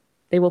illegal.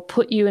 They will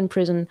put you in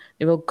prison.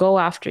 They will go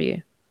after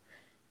you.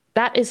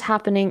 That is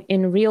happening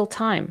in real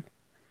time.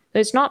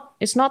 It's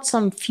not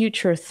some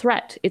future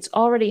threat. It's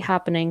already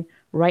happening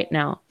right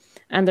now.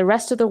 And the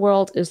rest of the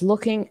world is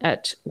looking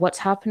at what's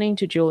happening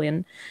to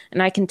Julian.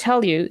 And I can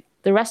tell you,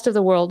 the rest of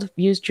the world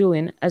views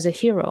Julian as a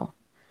hero.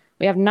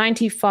 We have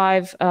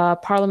 95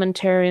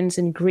 parliamentarians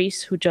in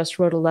Greece who just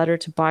wrote a letter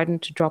to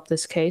Biden to drop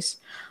this case.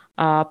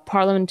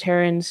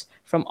 Parliamentarians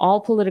from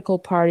all political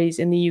parties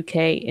in the UK,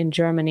 in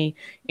Germany,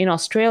 in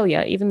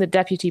Australia. Even the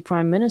deputy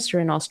prime minister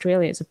in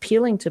Australia is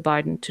appealing to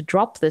Biden to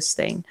drop this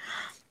thing.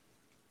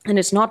 And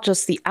it's not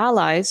just the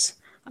allies.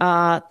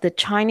 The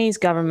Chinese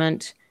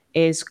government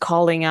is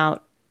calling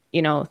out,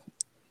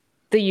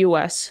 the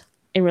US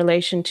in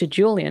relation to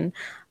Julian,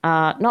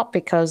 not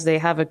because they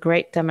have a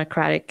great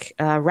democratic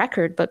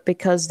record, but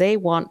because they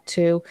want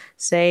to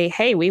say,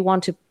 hey,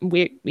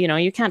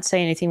 you can't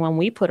say anything when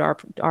we put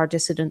our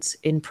dissidents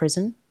in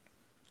prison.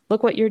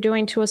 Look what you're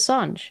doing to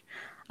Assange.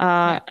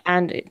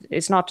 And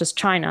it's not just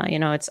China,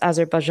 it's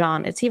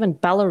Azerbaijan. It's even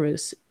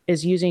Belarus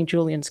is using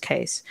Julian's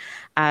case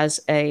as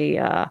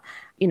a,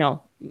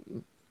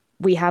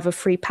 we have a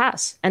free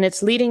pass, and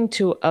it's leading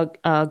to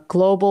a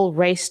global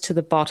race to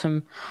the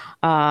bottom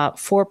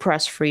for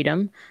press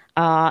freedom.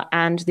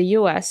 And the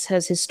US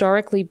has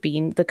historically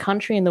been the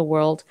country in the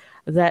world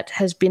that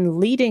has been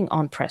leading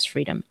on press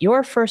freedom.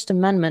 Your First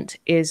Amendment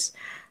is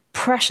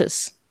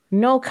precious.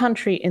 No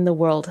country in the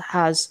world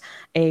has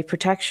a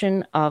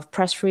protection of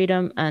press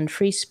freedom and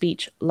free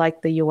speech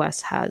like the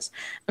US has.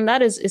 And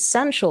that is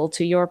essential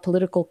to your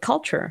political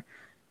culture.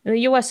 The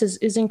US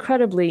is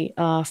incredibly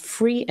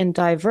free and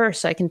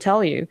diverse, I can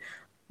tell you,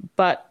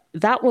 but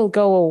that will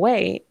go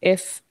away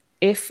if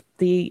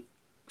the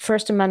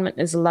First Amendment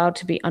is allowed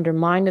to be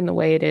undermined in the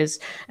way it is,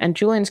 and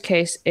Julian's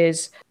case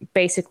is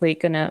basically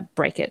going to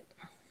break it.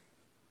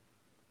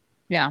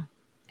 Yeah.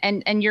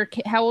 And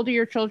how old are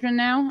your children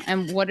now?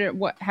 And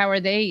how are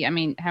they? I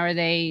mean, how are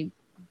they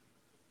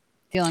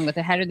dealing with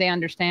it? How do they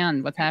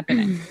understand what's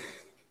happening?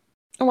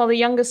 Well, the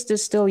youngest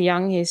is still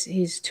young. He's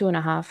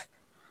 2.5.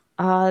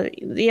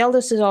 The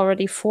eldest is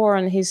already 4,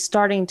 and he's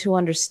starting to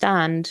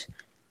understand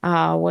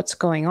what's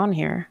going on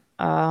here.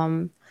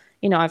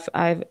 You know,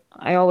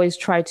 I always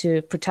try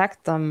to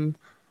protect them,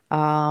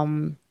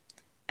 and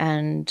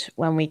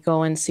when we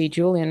go and see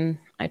Julian,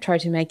 I try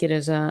to make it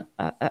as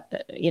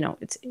you know,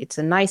 it's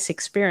a nice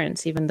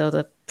experience, even though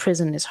the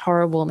prison is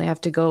horrible and they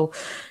have to go,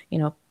 you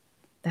know,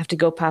 they have to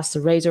go past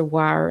the razor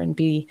wire and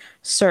be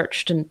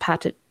searched and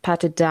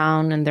patted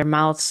down, and their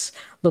mouths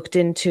looked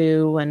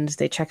into, and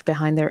they check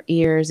behind their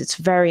ears. It's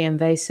very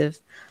invasive,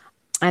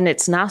 and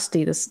it's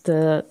nasty.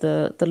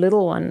 The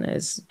little one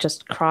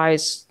just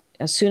cries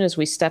as soon as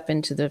we step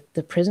into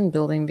the prison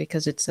building,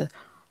 because it's a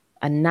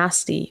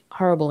nasty,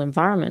 horrible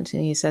environment,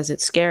 and he says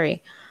it's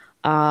scary.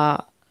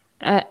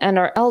 And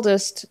our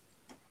eldest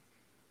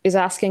is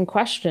asking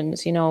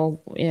questions. You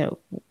know,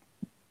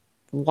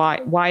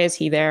 why is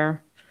he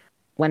there?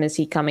 When is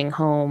he coming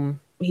home?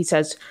 He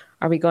says,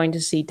 "Are we going to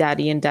see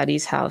Daddy in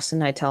Daddy's house?"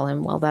 And I tell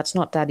him, "Well, that's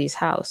not Daddy's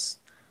house.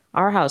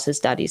 Our house is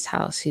Daddy's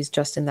house. He's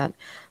just in that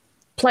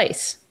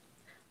place."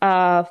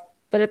 But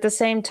at the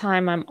same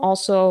time, I'm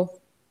also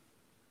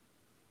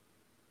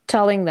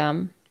telling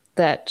them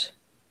that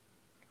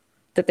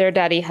their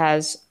daddy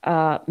has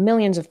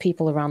millions of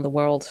people around the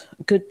world,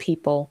 good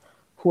people,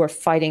 who are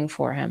fighting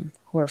for him,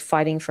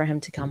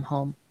 to come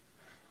home.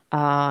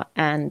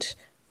 And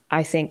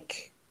I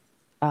think,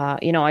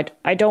 you know,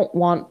 I don't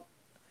want,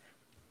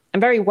 I'm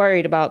very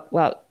worried about,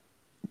 well,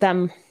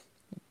 them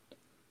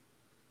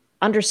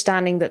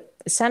understanding that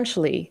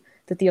essentially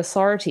that the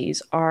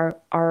authorities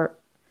are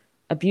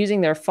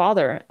abusing their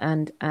father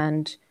and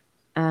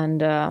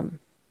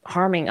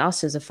harming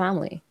us as a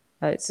family.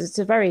 It's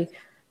a very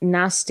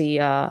nasty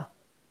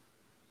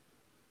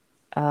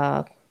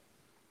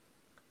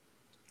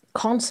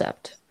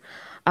concept.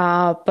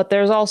 But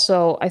there's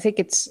also, I think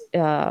it's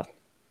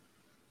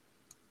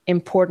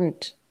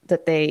important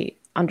that they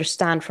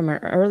understand from an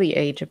early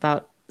age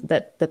about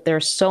that there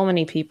are so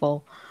many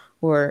people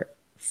who are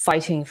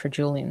fighting for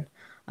Julian,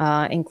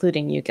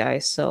 including you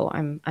guys. So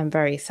I'm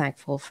very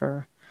thankful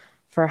for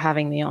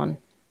having me on.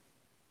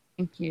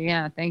 Thank you.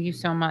 Yeah, thank you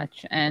so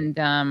much. And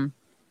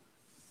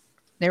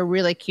they're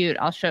really cute.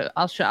 I'll show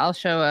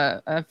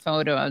a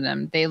photo of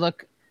them. They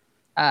look.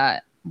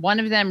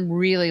 One of them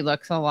really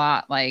looks a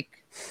lot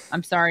like.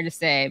 I'm sorry to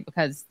say,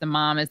 because the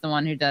mom is the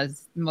one who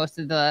does most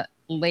of the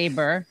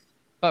labor,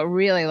 but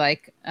really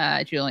like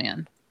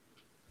Julian.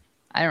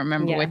 I don't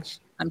remember which.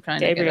 I'm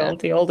trying Gabriel,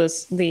 to get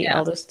eldest.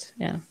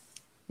 Yeah.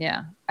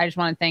 Yeah. I just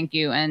want to thank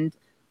you, and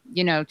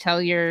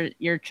tell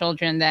your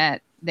children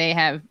that they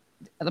have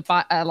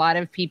a lot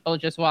of people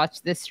just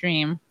watched this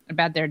stream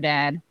about their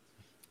dad,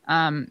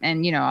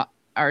 and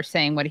are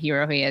saying what a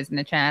hero he is in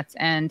the chats,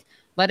 and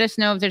let us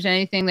know if there's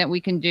anything that we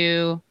can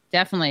do.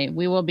 Definitely,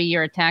 we will be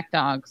your attack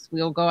dogs.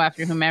 We will go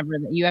after whomever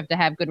that you have to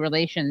have good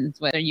relations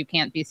with, or you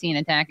can't be seen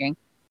attacking.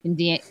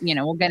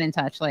 We'll get in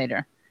touch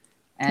later.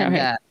 And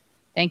right.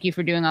 Thank you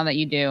for doing all that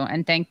you do.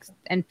 And thanks,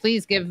 and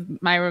please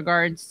give my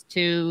regards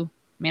to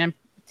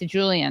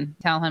Julian.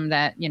 Tell him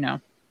that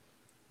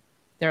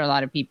there are a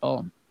lot of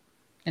people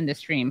in the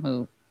stream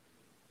who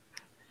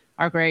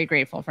are very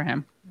grateful for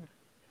him.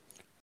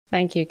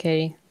 Thank you,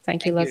 Katie.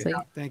 Thank you, Leslie.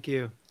 Thank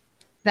you.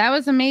 That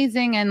was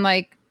amazing and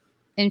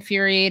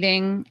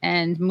infuriating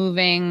and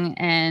moving,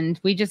 and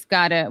we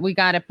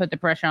gotta put the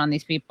pressure on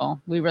these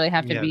people. We really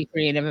have to be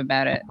creative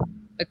about it,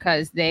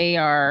 because they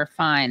are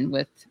fine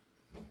with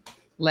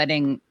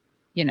letting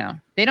they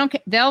don't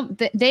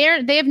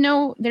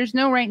there's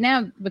no right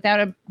now,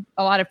 without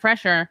a lot of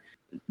pressure.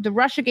 The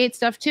Russiagate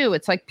stuff too,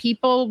 it's like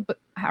people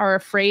are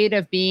afraid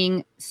of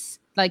being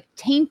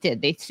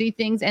tainted. They see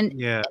things, and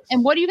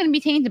what are you going to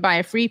be tainted by?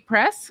 A free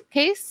press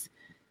case?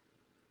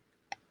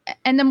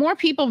 And the more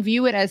people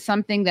view it as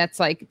something that's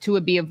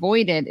to be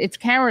avoided, it's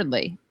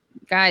cowardly,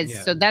 guys.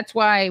 Yeah. So that's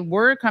why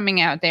we're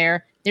coming out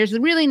there. There's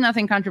really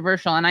nothing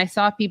controversial. And I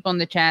saw people in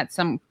the chat,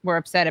 some were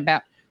upset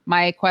about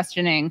my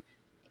questioning,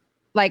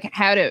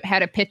 how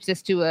to pitch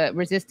this to a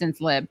resistance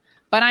lib.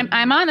 But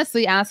I'm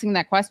honestly asking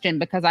that question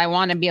because I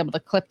want to be able to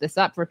clip this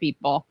up for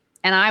people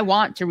And I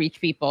want to reach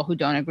people who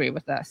don't agree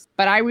with us.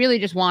 But I really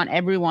just want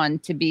everyone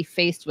to be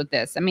faced with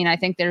this. I mean, I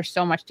think there's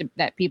so much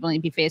that people need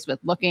to be faced with,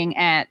 looking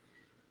at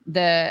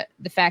the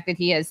fact that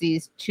he has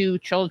these 2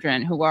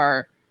 children who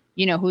are,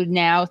 who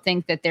now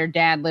think that their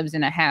dad lives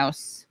in a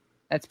house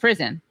that's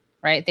prison,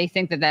 right? They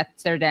think that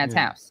that's their dad's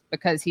house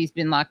because he's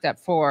been locked up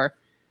for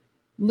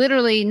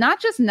literally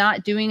not just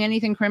not doing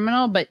anything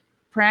criminal, but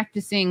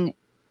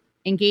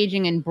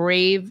engaging in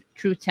brave,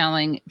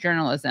 truth-telling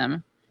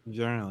journalism.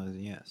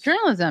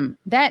 Journalism.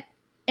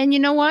 And you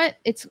know what?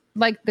 It's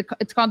like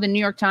it's called the New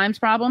York Times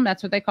problem.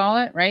 That's what they call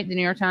it, right? The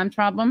New York Times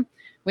problem,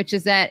 which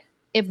is that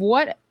if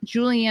what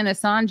Julian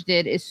Assange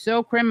did is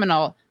so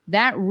criminal,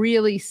 that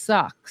really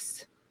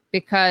sucks,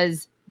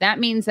 because that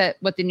means that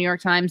what the New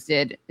York Times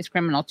did is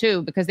criminal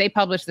too, because they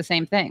publish the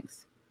same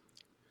things.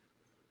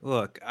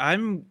 Look,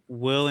 I'm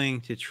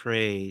willing to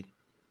trade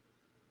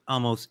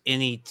almost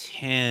any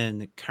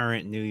 10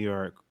 current New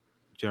York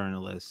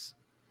journalists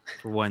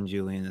for one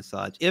Julian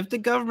Assange. If the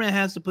government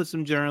has to put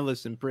some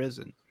journalists in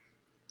prison,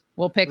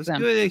 we'll pick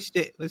them.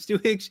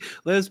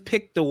 Let's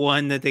pick the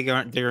one that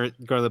they're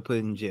going to put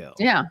in jail.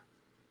 Yeah,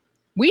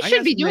 we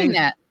should be doing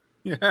that.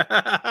 You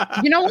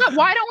know what?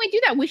 Why don't we do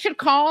that? We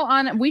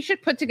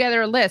should put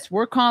together a list.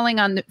 We're calling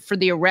for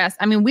the arrest.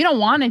 I mean, we don't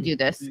want to do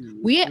this.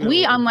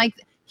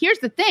 Here's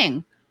the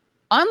thing.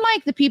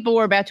 Unlike the people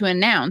we're about to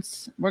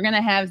announce, we're going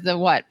to have the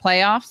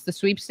playoffs, the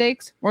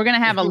sweepstakes. We're going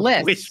to have a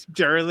list. Which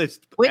journalists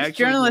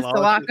to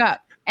lock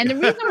up. And the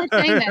reason we're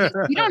saying that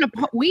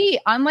is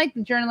unlike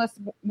the journalists,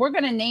 we're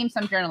going to name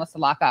some journalists to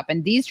lock up.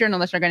 And these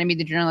journalists are going to be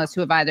the journalists who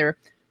have either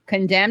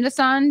condemned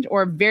Assange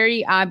or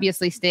very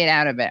obviously stayed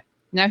out of it.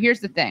 Now,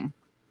 here's the thing.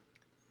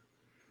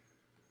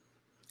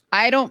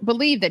 I don't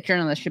believe that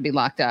journalists should be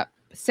locked up.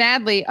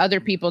 Sadly, other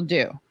people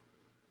do.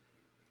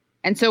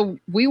 And so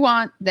we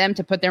want them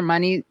to put their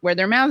money where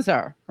their mouths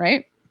are,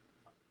 right?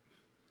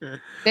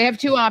 They have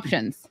 2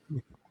 options.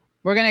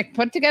 We're going to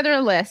put together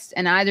a list,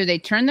 and either they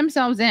turn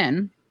themselves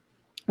in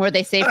or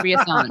they say free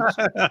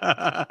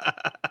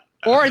Assange.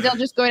 Or they'll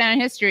just go down in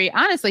history.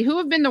 Honestly, who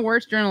have been the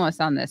worst journalists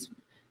on this?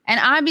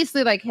 And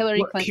obviously, like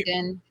Hillary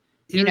Clinton.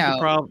 Here's the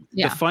problem.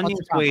 Yeah,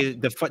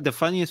 the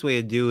funniest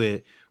way to do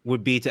it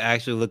would be to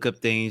actually look up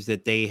things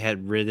that they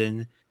had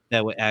written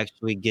that would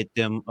actually get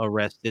them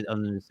arrested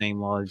under the same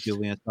law as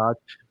Julian Assange.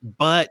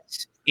 But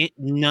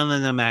none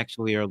of them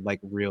actually are like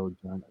real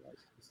journalists.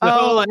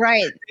 So,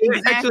 right.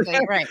 Exactly.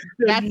 Right.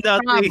 That's the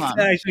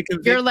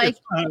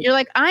problem. You're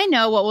like, I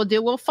know what we'll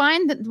do. We'll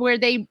find where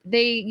they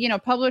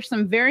publish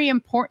some very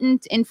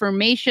important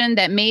information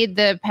that made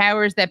the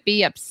powers that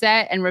be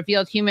upset and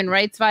revealed human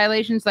rights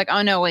violations. Like,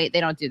 oh no, wait,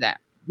 they don't do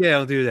that. Yeah,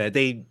 they'll do that.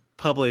 They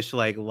publish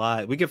like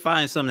lies. We could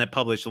find some that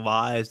publish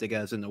lies that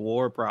got us in the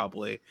war,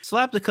 probably.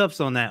 Slap the cuffs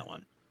on that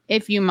one.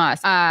 If you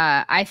must.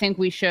 I think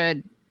we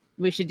should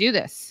do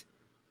this.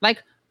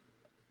 Like,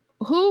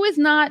 who is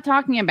not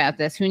talking about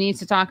this? Who needs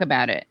to talk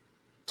about it?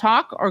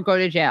 Talk or go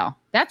to jail.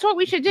 That's what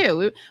we should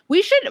do.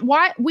 We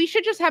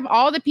should just have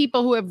all the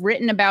people who have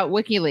written about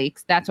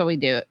WikiLeaks. That's what we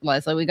do,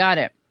 Leslie. We got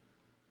it.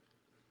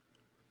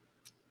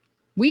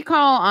 We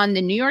call on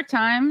the New York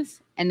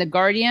Times and the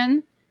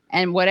Guardian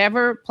and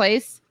whatever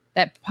place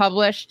that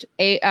published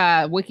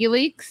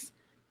WikiLeaks.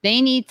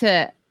 They need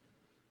to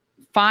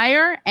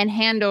fire and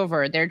hand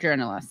over their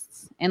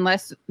journalists,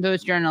 unless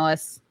those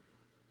journalists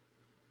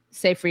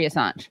say free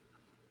Assange.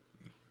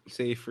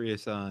 Say free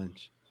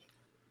Assange.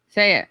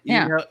 Say it.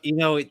 Yeah.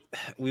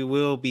 We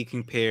will be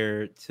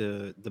compared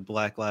to the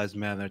Black Lives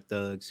Matter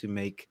thugs who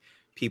make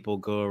people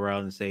go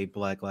around and say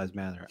Black Lives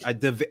Matter. I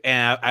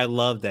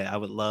love that. I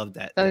would love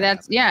that. So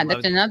that's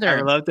another. I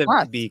would love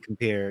to be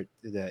compared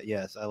to that.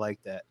 Yes, I like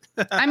that.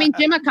 I mean,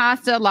 Jim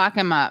Acosta, lock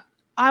him up.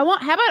 How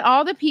about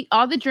all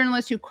the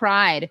journalists who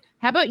cried?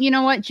 How about,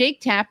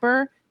 Jake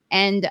Tapper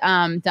and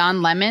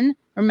Don Lemon?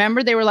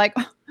 Remember, they were like,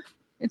 oh,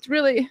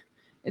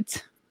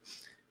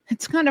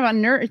 it's kind of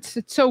it's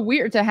so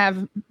weird to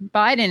have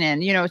Biden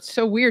in. It's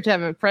so weird to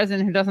have a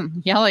president who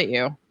doesn't yell at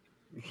you.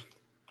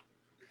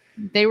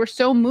 They were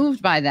so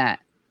moved by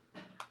that.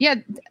 Yeah.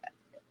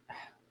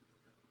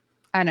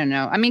 I don't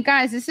know. I mean,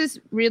 guys, this is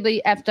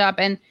really effed up.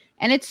 And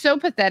it's so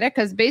pathetic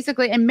because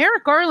basically, and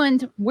Merrick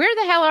Garland, where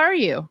the hell are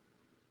you?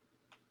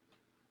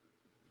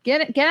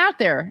 Get out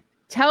there.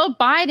 Tell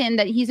Biden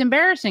that he's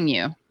embarrassing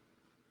you.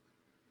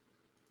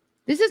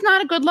 This is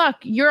not a good look.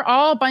 You're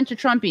all a bunch of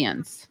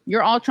Trumpians.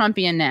 You're all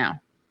Trumpian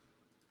now.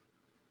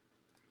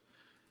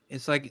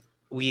 It's like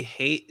we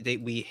hate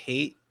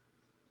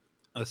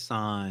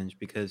Assange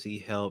because he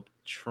helped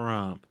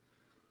Trump,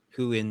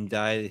 who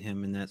indicted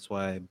him, and that's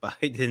why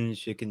Biden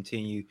should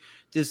continue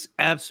this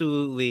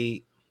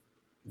absolutely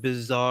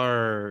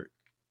bizarre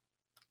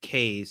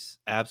case,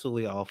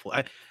 absolutely awful.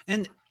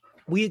 And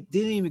we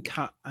didn't even.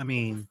 I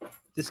mean,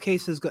 this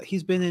case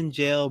he's been in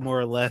jail more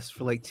or less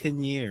for like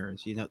 10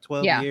 years,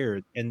 12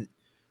 years, and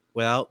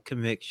without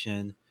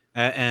conviction.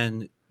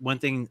 And one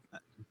thing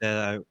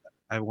that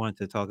I wanted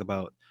to talk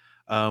about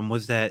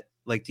was that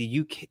like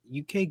the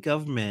UK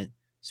government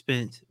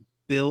spent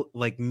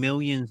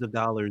millions of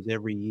dollars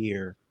every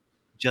year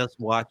just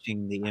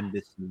watching the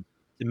embassy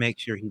to make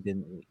sure he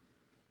didn't leave.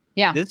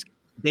 Yeah.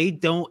 They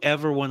don't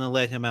ever want to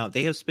let him out.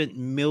 They have spent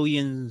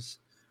millions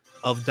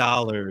of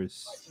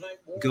dollars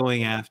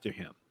going after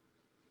him.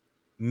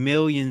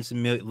 Millions,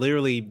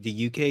 literally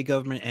the UK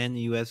government and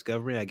the US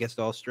government, I guess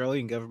the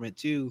Australian government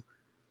too.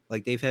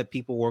 Like they've had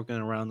people working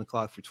around the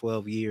clock for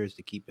 12 years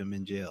to keep him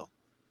in jail.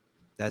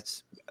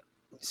 That's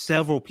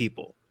several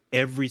people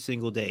every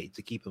single day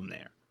to keep him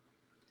there.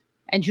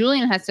 And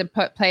Julian has to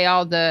pay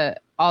all the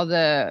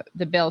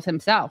bills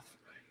himself.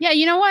 Yeah,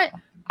 you know what?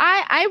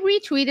 I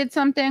retweeted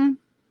something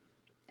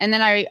and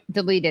then I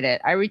deleted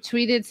it. I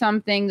retweeted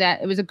something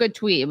that it was a good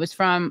tweet. It was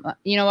from,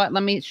 you know what?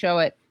 Let me show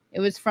it. It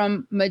was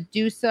from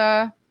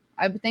Medusa.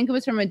 I think it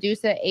was from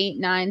Medusa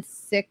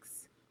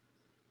 896.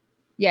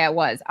 Yeah, it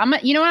was.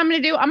 You know what I'm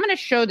going to do? I'm going to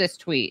show this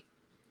tweet.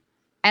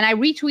 And I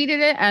retweeted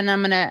it and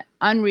I'm going to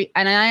I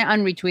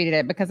unretweeted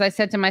it because I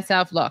said to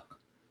myself, look,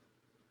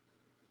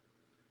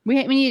 we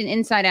need an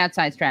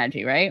inside-outside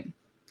strategy, right?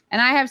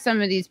 And I have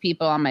some of these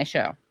people on my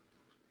show.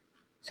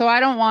 So I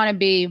don't want to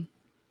be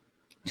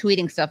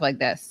tweeting stuff like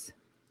this.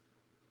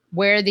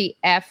 Where the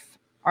F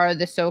are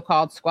the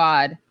so-called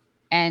squad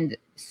and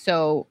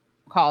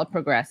so-called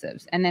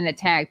progressives. And then it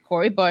tagged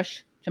Cori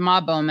Bush,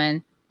 Jamal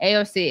Bowman,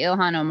 AOC,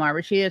 Ilhan Omar,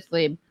 Rashida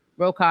Tlaib,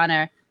 Ro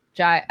Khanna,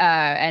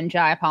 and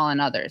Jai Paul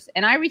and others.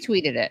 And I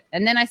retweeted it.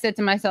 And then I said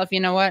to myself, you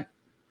know what?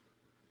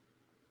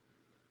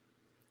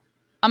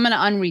 I'm going to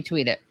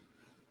unretweet it.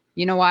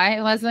 You know why,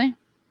 Leslie?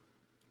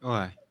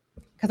 Why?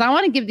 Because I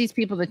want to give these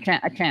people a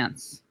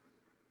chance.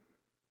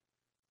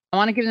 I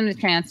want to give them the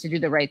chance to do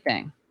the right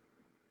thing.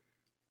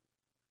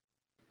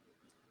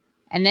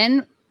 And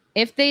then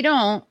if they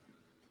don't,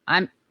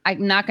 I'm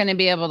not going to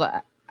be able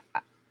to.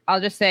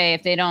 I'll just say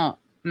if they don't,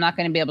 I'm not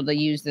going to be able to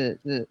use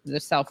the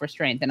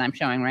self-restraint that I'm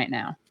showing right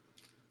now.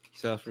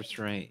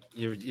 Self-restraint.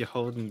 You're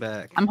holding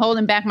back. I'm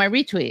holding back my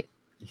retweet.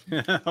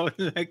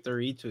 Holding back the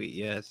retweet.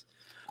 Yes.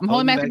 I'm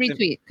holding back the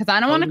retweet because I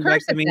don't want to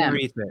curse at them.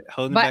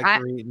 But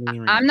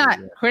I'm not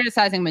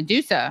criticizing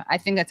Medusa. I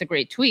think that's a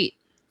great tweet.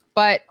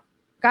 But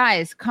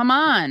guys, come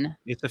on.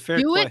 It's a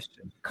fair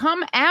question.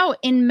 Come out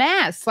in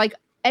mass. Like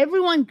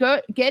everyone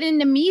get in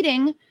the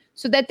meeting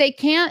so that they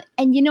can't.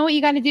 And you know what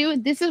you got to do?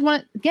 This is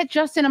get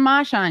Justin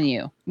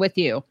Amash with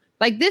you.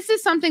 Like this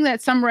is something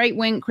that some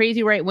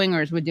crazy right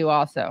wingers would do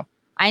also.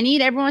 I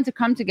need everyone to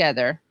come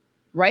together,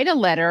 write a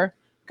letter.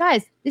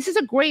 Guys, this is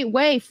a great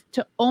way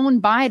to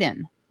own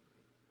Biden.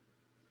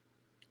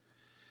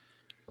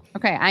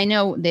 Okay, I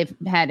know they've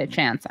had a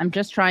chance. I'm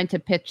just trying to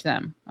pitch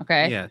them.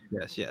 Okay.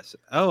 Yes.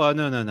 Oh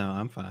no.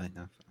 I'm fine.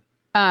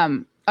 Oh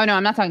no,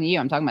 I'm not talking to you.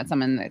 I'm talking about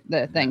someone in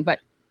the thing. But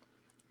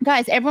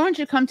guys, everyone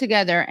should come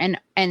together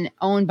and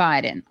own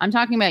Biden. I'm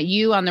talking about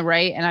you on the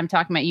right, and I'm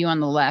talking about you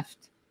on the left.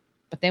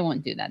 But they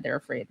won't do that. They're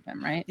afraid of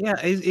him, right? Yeah,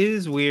 it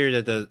is weird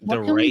that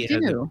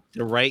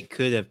the right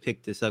could have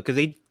picked this up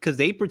because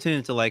they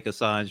pretended to like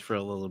Assange for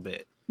a little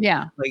bit.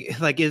 Yeah.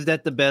 Like is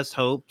that the best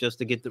hope just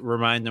to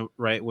remind the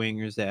right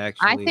wingers to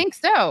actually? I think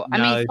so. I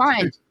mean,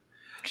 fine.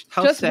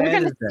 We're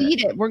going to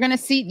seed it. We're going to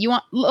seed.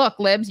 Look,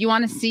 libs, you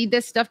want to seed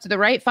this stuff to the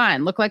right?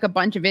 Fine. Look like a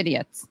bunch of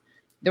idiots.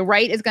 The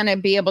right is going to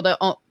be able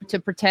to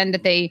pretend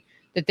that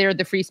they're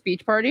the free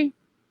speech party.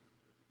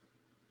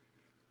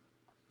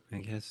 I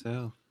guess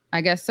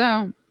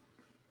so.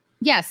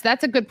 Yes,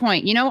 that's a good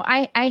point. You know,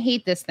 I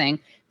hate this thing.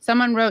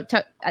 Someone wrote,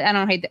 I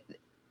don't hate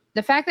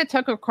the fact that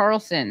Tucker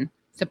Carlson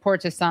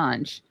supports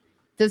Assange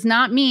does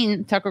not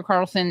mean Tucker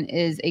Carlson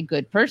is a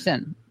good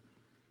person.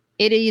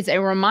 It is a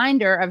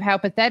reminder of how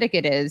pathetic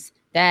it is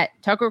that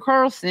Tucker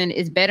Carlson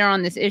is better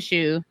on this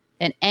issue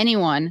than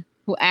anyone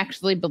who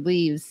actually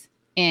believes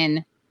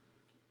in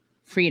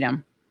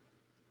freedom.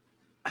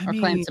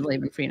 Claims to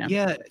believe in freedom.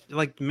 Yeah,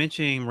 like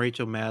mentioning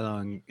Rachel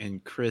Maddow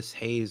and Chris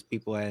Hayes,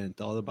 people I hadn't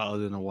thought about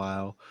it in a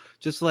while.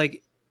 Just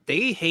like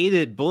they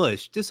hated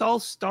Bush. This all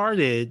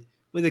started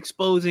with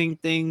exposing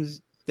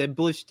things that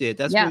Bush did.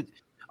 That's what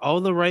all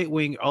the right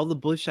wing, all the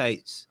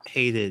Bushites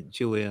hated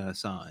Julian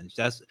Assange.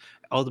 That's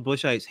all the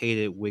Bushites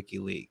hated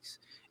WikiLeaks.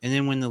 And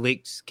then when the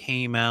leaks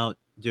came out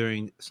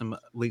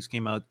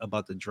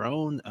about the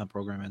drone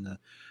program and the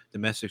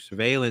domestic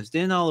surveillance,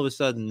 then all of a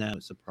sudden now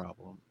it's a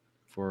problem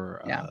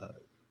for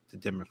the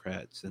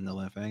Democrats and the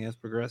left. I guess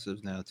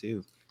progressives now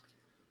too.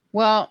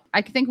 Well,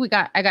 I think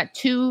I got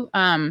two.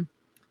 I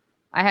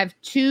have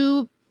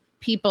two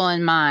people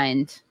in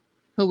mind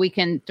who we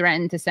can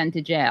threaten to send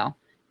to jail.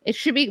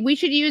 We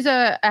should use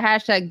a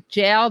hashtag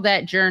jail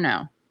that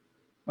journo.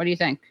 What do you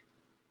think?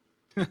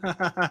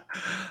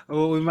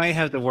 Well, we might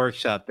have to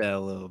workshop that a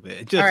little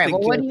bit. All right.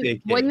 Well, what do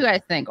you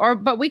guys think?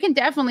 But we can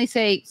definitely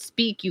say,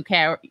 speak, you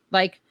coward.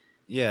 Like,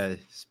 yeah,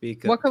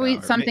 speak. What could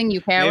we, something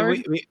you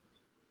coward?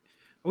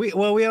 We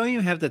don't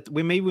even have to.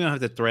 We don't have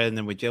to threaten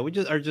them with jail. We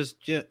just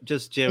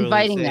generally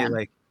inviting say, them.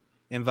 Like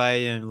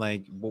inviting,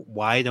 like,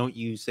 why don't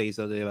you say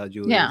something about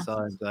Julian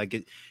Assange? Like,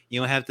 you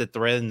don't have to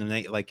threaten them.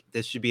 Like,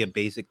 this should be a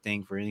basic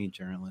thing for any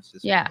journalist.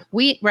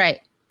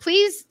 Right.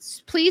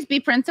 Please be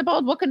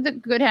principled. What could the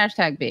good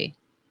hashtag be?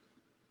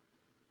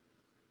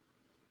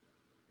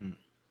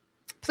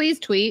 Please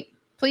tweet.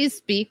 Please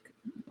speak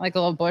like a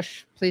little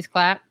Bush. Please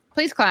clap.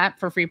 Please clap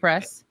for Free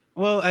Press.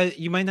 Well,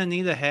 you might not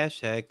need a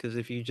hashtag because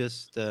if you're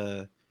just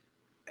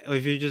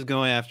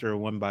going after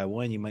one by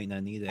one, you might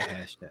not need a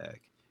hashtag.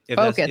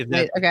 Focus.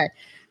 Okay.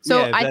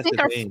 So yeah, I think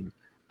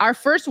our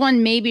first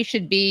one maybe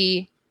should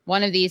be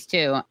one of these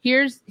two.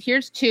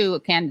 Here's two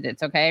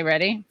candidates. Okay,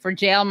 ready? For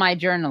jail my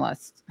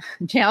journalist.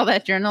 Jail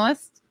that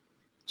journalist.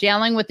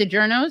 Jailing with the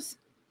journos.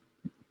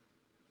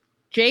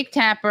 Jake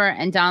Tapper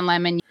and Don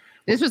Lemon.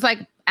 This was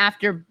like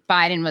after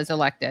Biden was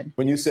elected.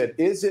 When you said,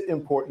 is it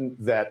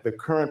important that the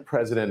current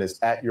president is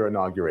at your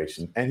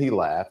inauguration? And he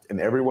laughed, and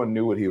everyone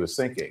knew what he was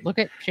thinking. Look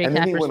at Jake and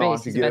then Tapper's he went on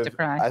face. to He's give, about to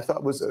cry. I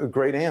thought was a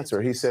great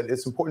answer. He said,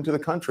 it's important to the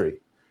country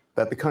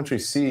that the country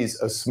sees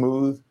a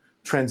smooth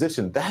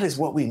transition. That is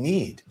what we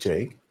need,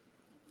 Jake.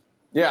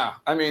 Yeah,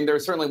 I mean, there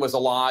certainly was a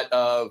lot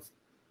of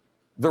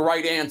the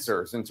right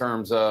answers in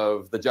terms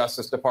of the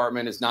Justice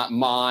Department is not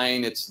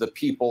mine; it's the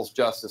people's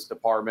Justice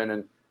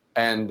Department,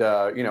 and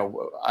you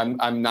know,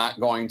 I'm not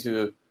going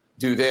to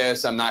do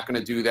this, I'm not going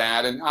to do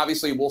that, and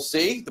obviously we'll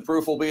see. The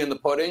proof will be in the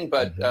pudding.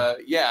 But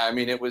yeah, I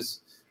mean, it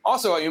was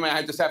also, you know,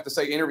 I just have to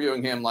say,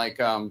 interviewing him,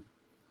 like,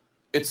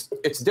 it's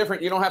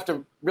different. You don't have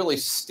to really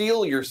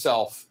steel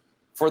yourself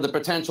for the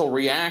potential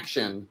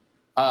reaction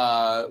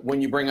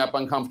when you bring up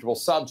uncomfortable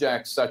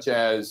subjects, such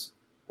as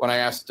when I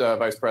asked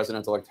Vice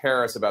President-elect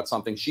Harris about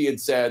something she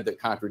had said that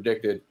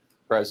contradicted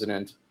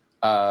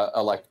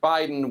President-elect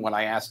Biden. When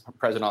I asked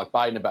President-elect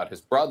Biden about his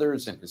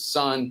brothers and his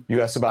son.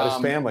 You asked about his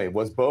family.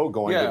 Was Bo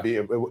going to be,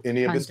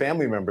 any of his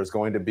family members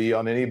going to be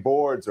on any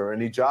boards or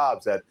any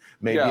jobs that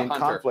may be in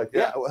conflict?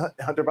 Yeah,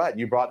 Hunter Biden.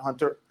 You brought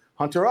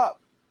Hunter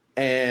up.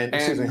 And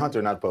excuse me,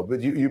 Hunter, not Bo, but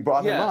you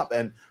brought him up.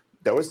 And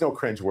there was no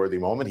cringeworthy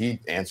moment. He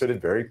answered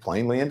it very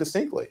plainly and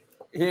distinctly.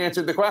 He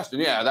answered the question.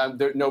 Yeah,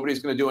 nobody's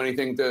going to do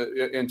anything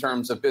in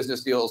terms of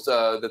business deals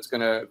that's going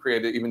to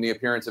create even the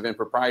appearance of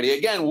impropriety.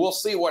 Again, we'll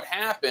see what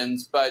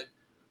happens, but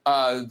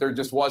there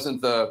just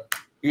wasn't the,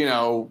 you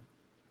know,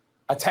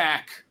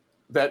 attack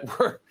that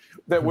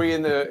we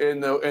in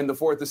the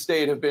Fourth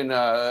Estate have been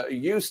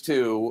used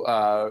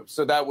to.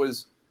 So that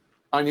was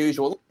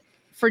unusual.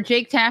 For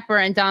Jake Tapper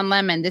and Don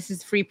Lemon, this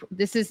is free.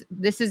 This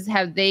is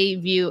how they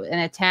view an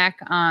attack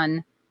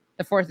on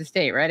the Fourth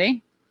Estate.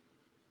 Ready?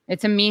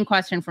 It's a mean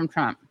question from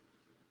Trump.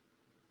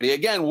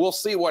 Again, we'll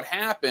see what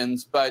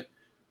happens, but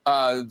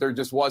there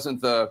just wasn't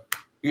the,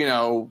 you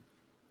know,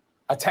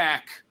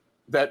 attack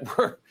that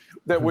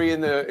we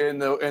in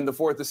the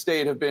Fourth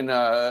Estate have been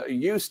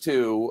used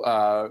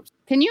to.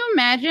 Can you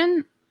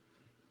imagine?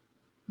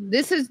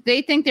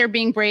 They think they're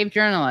being brave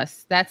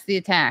journalists. That's the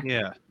attack.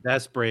 Yeah,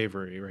 that's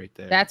bravery right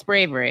there. That's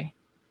bravery.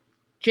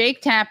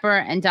 Jake Tapper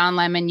and Don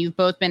Lemon, you've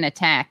both been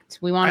attacked.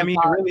 We want to. I mean,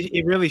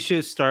 it really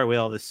should start with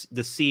all the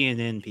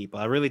CNN people.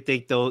 I really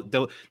think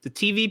the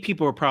TV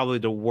people are probably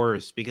the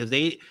worst because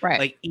they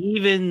like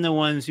even the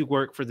ones who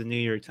work for the New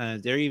York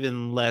Times, they're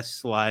even less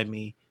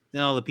slimy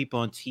than all the people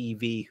on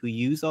TV who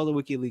used all the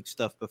WikiLeaks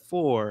stuff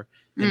before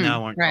and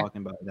now aren't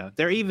talking about it now.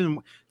 They're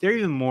even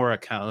more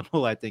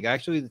accountable. I think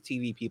actually the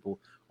TV people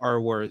are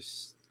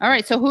worse. All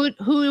right, so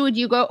who would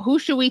you go? Who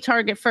should we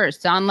target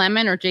first, Don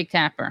Lemon or Jake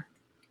Tapper?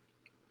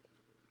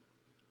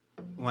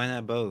 Why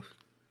not both?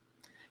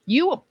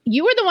 You were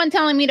the one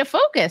telling me to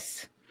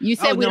focus. You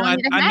said we don't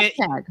need a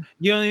hashtag.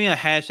 You don't need a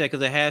hashtag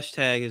because a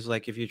hashtag is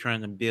like if you're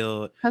trying to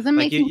build. Because it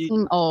makes me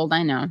seem old.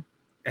 I know.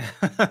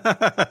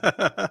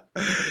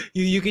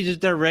 you could just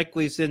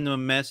directly send them a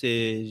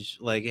message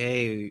like,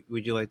 "Hey,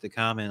 would you like to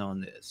comment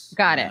on this?"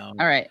 Got it. All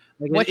right.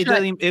 Like,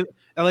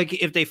 like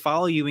if they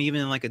follow you,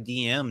 even in like a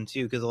DM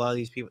too, because a lot of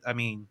these people. I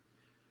mean,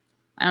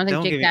 I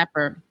don't think Jake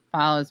Tapper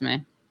follows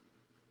me.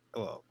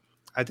 Well,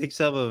 I think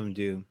some of them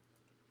do.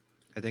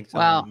 I think so.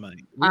 Well,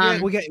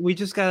 we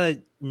just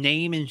gotta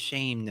name and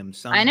shame them.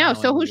 Somehow. I know.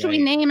 So who should we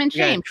name and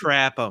shame?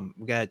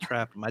 We gotta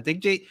trap them. I think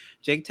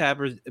Jake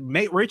Tapper's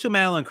Rachel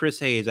Maddow and Chris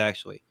Hayes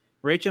actually.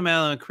 Rachel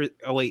Maddow and Chris.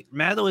 Oh wait,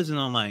 Maddow isn't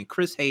online.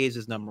 Chris Hayes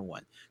is number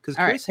one because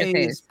Chris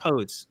Hayes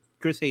posts.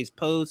 Chris Hayes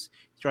posts.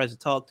 He tries to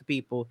talk to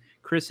people.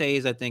 Chris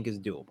Hayes, I think, is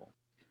doable.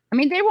 I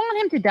mean, they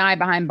want him to die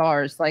behind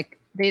bars. Like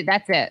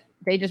that's it.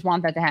 They just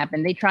want that to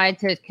happen. They tried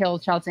to kill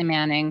Chelsea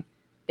Manning.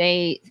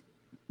 They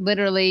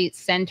literally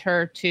sent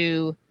her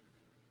to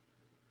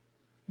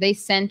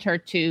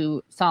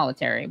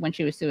solitary when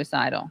she was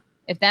suicidal.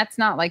 If that's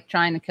not like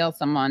trying to kill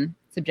someone,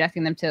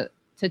 subjecting them to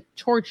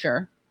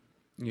torture.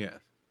 Yeah.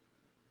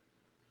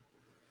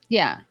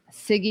 Yeah.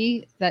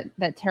 Siggy,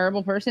 that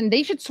terrible person.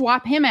 They should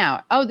swap him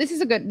out. Oh, this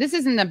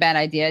isn't a bad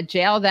idea.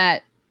 Jail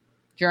that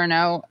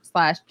journo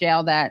 /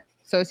 jail that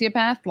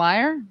sociopath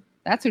liar.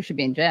 That's who should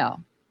be in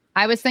jail.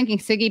 I was thinking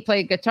Siggy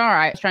played guitar.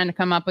 I was trying to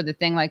come up with a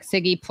thing like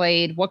Siggy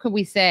played. What could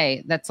we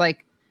say? That's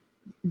like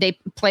they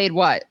played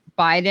what?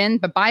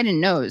 Biden, but Biden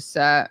knows.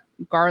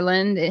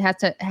 Garland. It has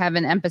to have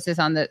an emphasis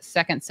on the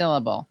second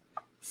syllable.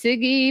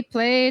 Siggy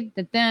played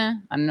I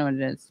don't know what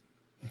it is.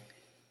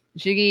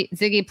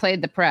 Ziggy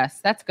played the press.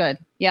 That's good.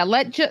 Yeah,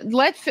 let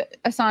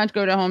Assange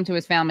go home to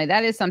his family.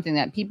 That is something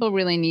that people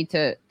really need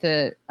to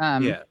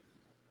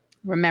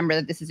remember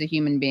that this is a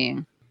human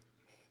being.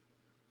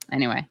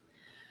 Anyway,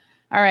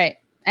 all right.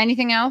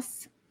 Anything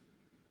else?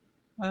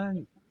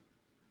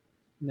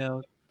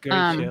 No, great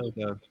show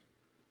though.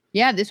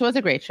 Yeah, this was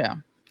a great show.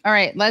 All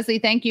right, Leslie,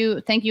 thank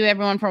you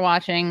everyone for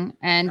watching,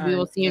 and we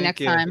will see you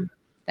next time.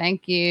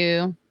 Thank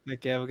you.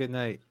 Okay, have a good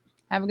night.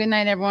 Have a good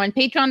night, everyone.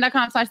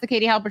 Patreon.com/The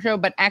Katie Halper Show,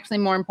 but actually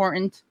more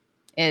important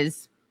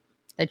is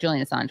that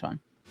Julian Assange one.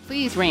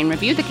 Please rate and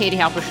review The Katie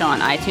Halper Show on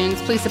iTunes.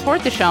 Please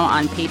support the show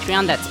on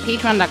Patreon. That's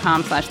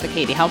patreon.com/The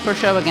Katie Halper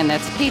Show. Again,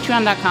 that's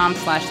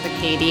patreon.com/The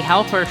Katie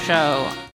Halper Show.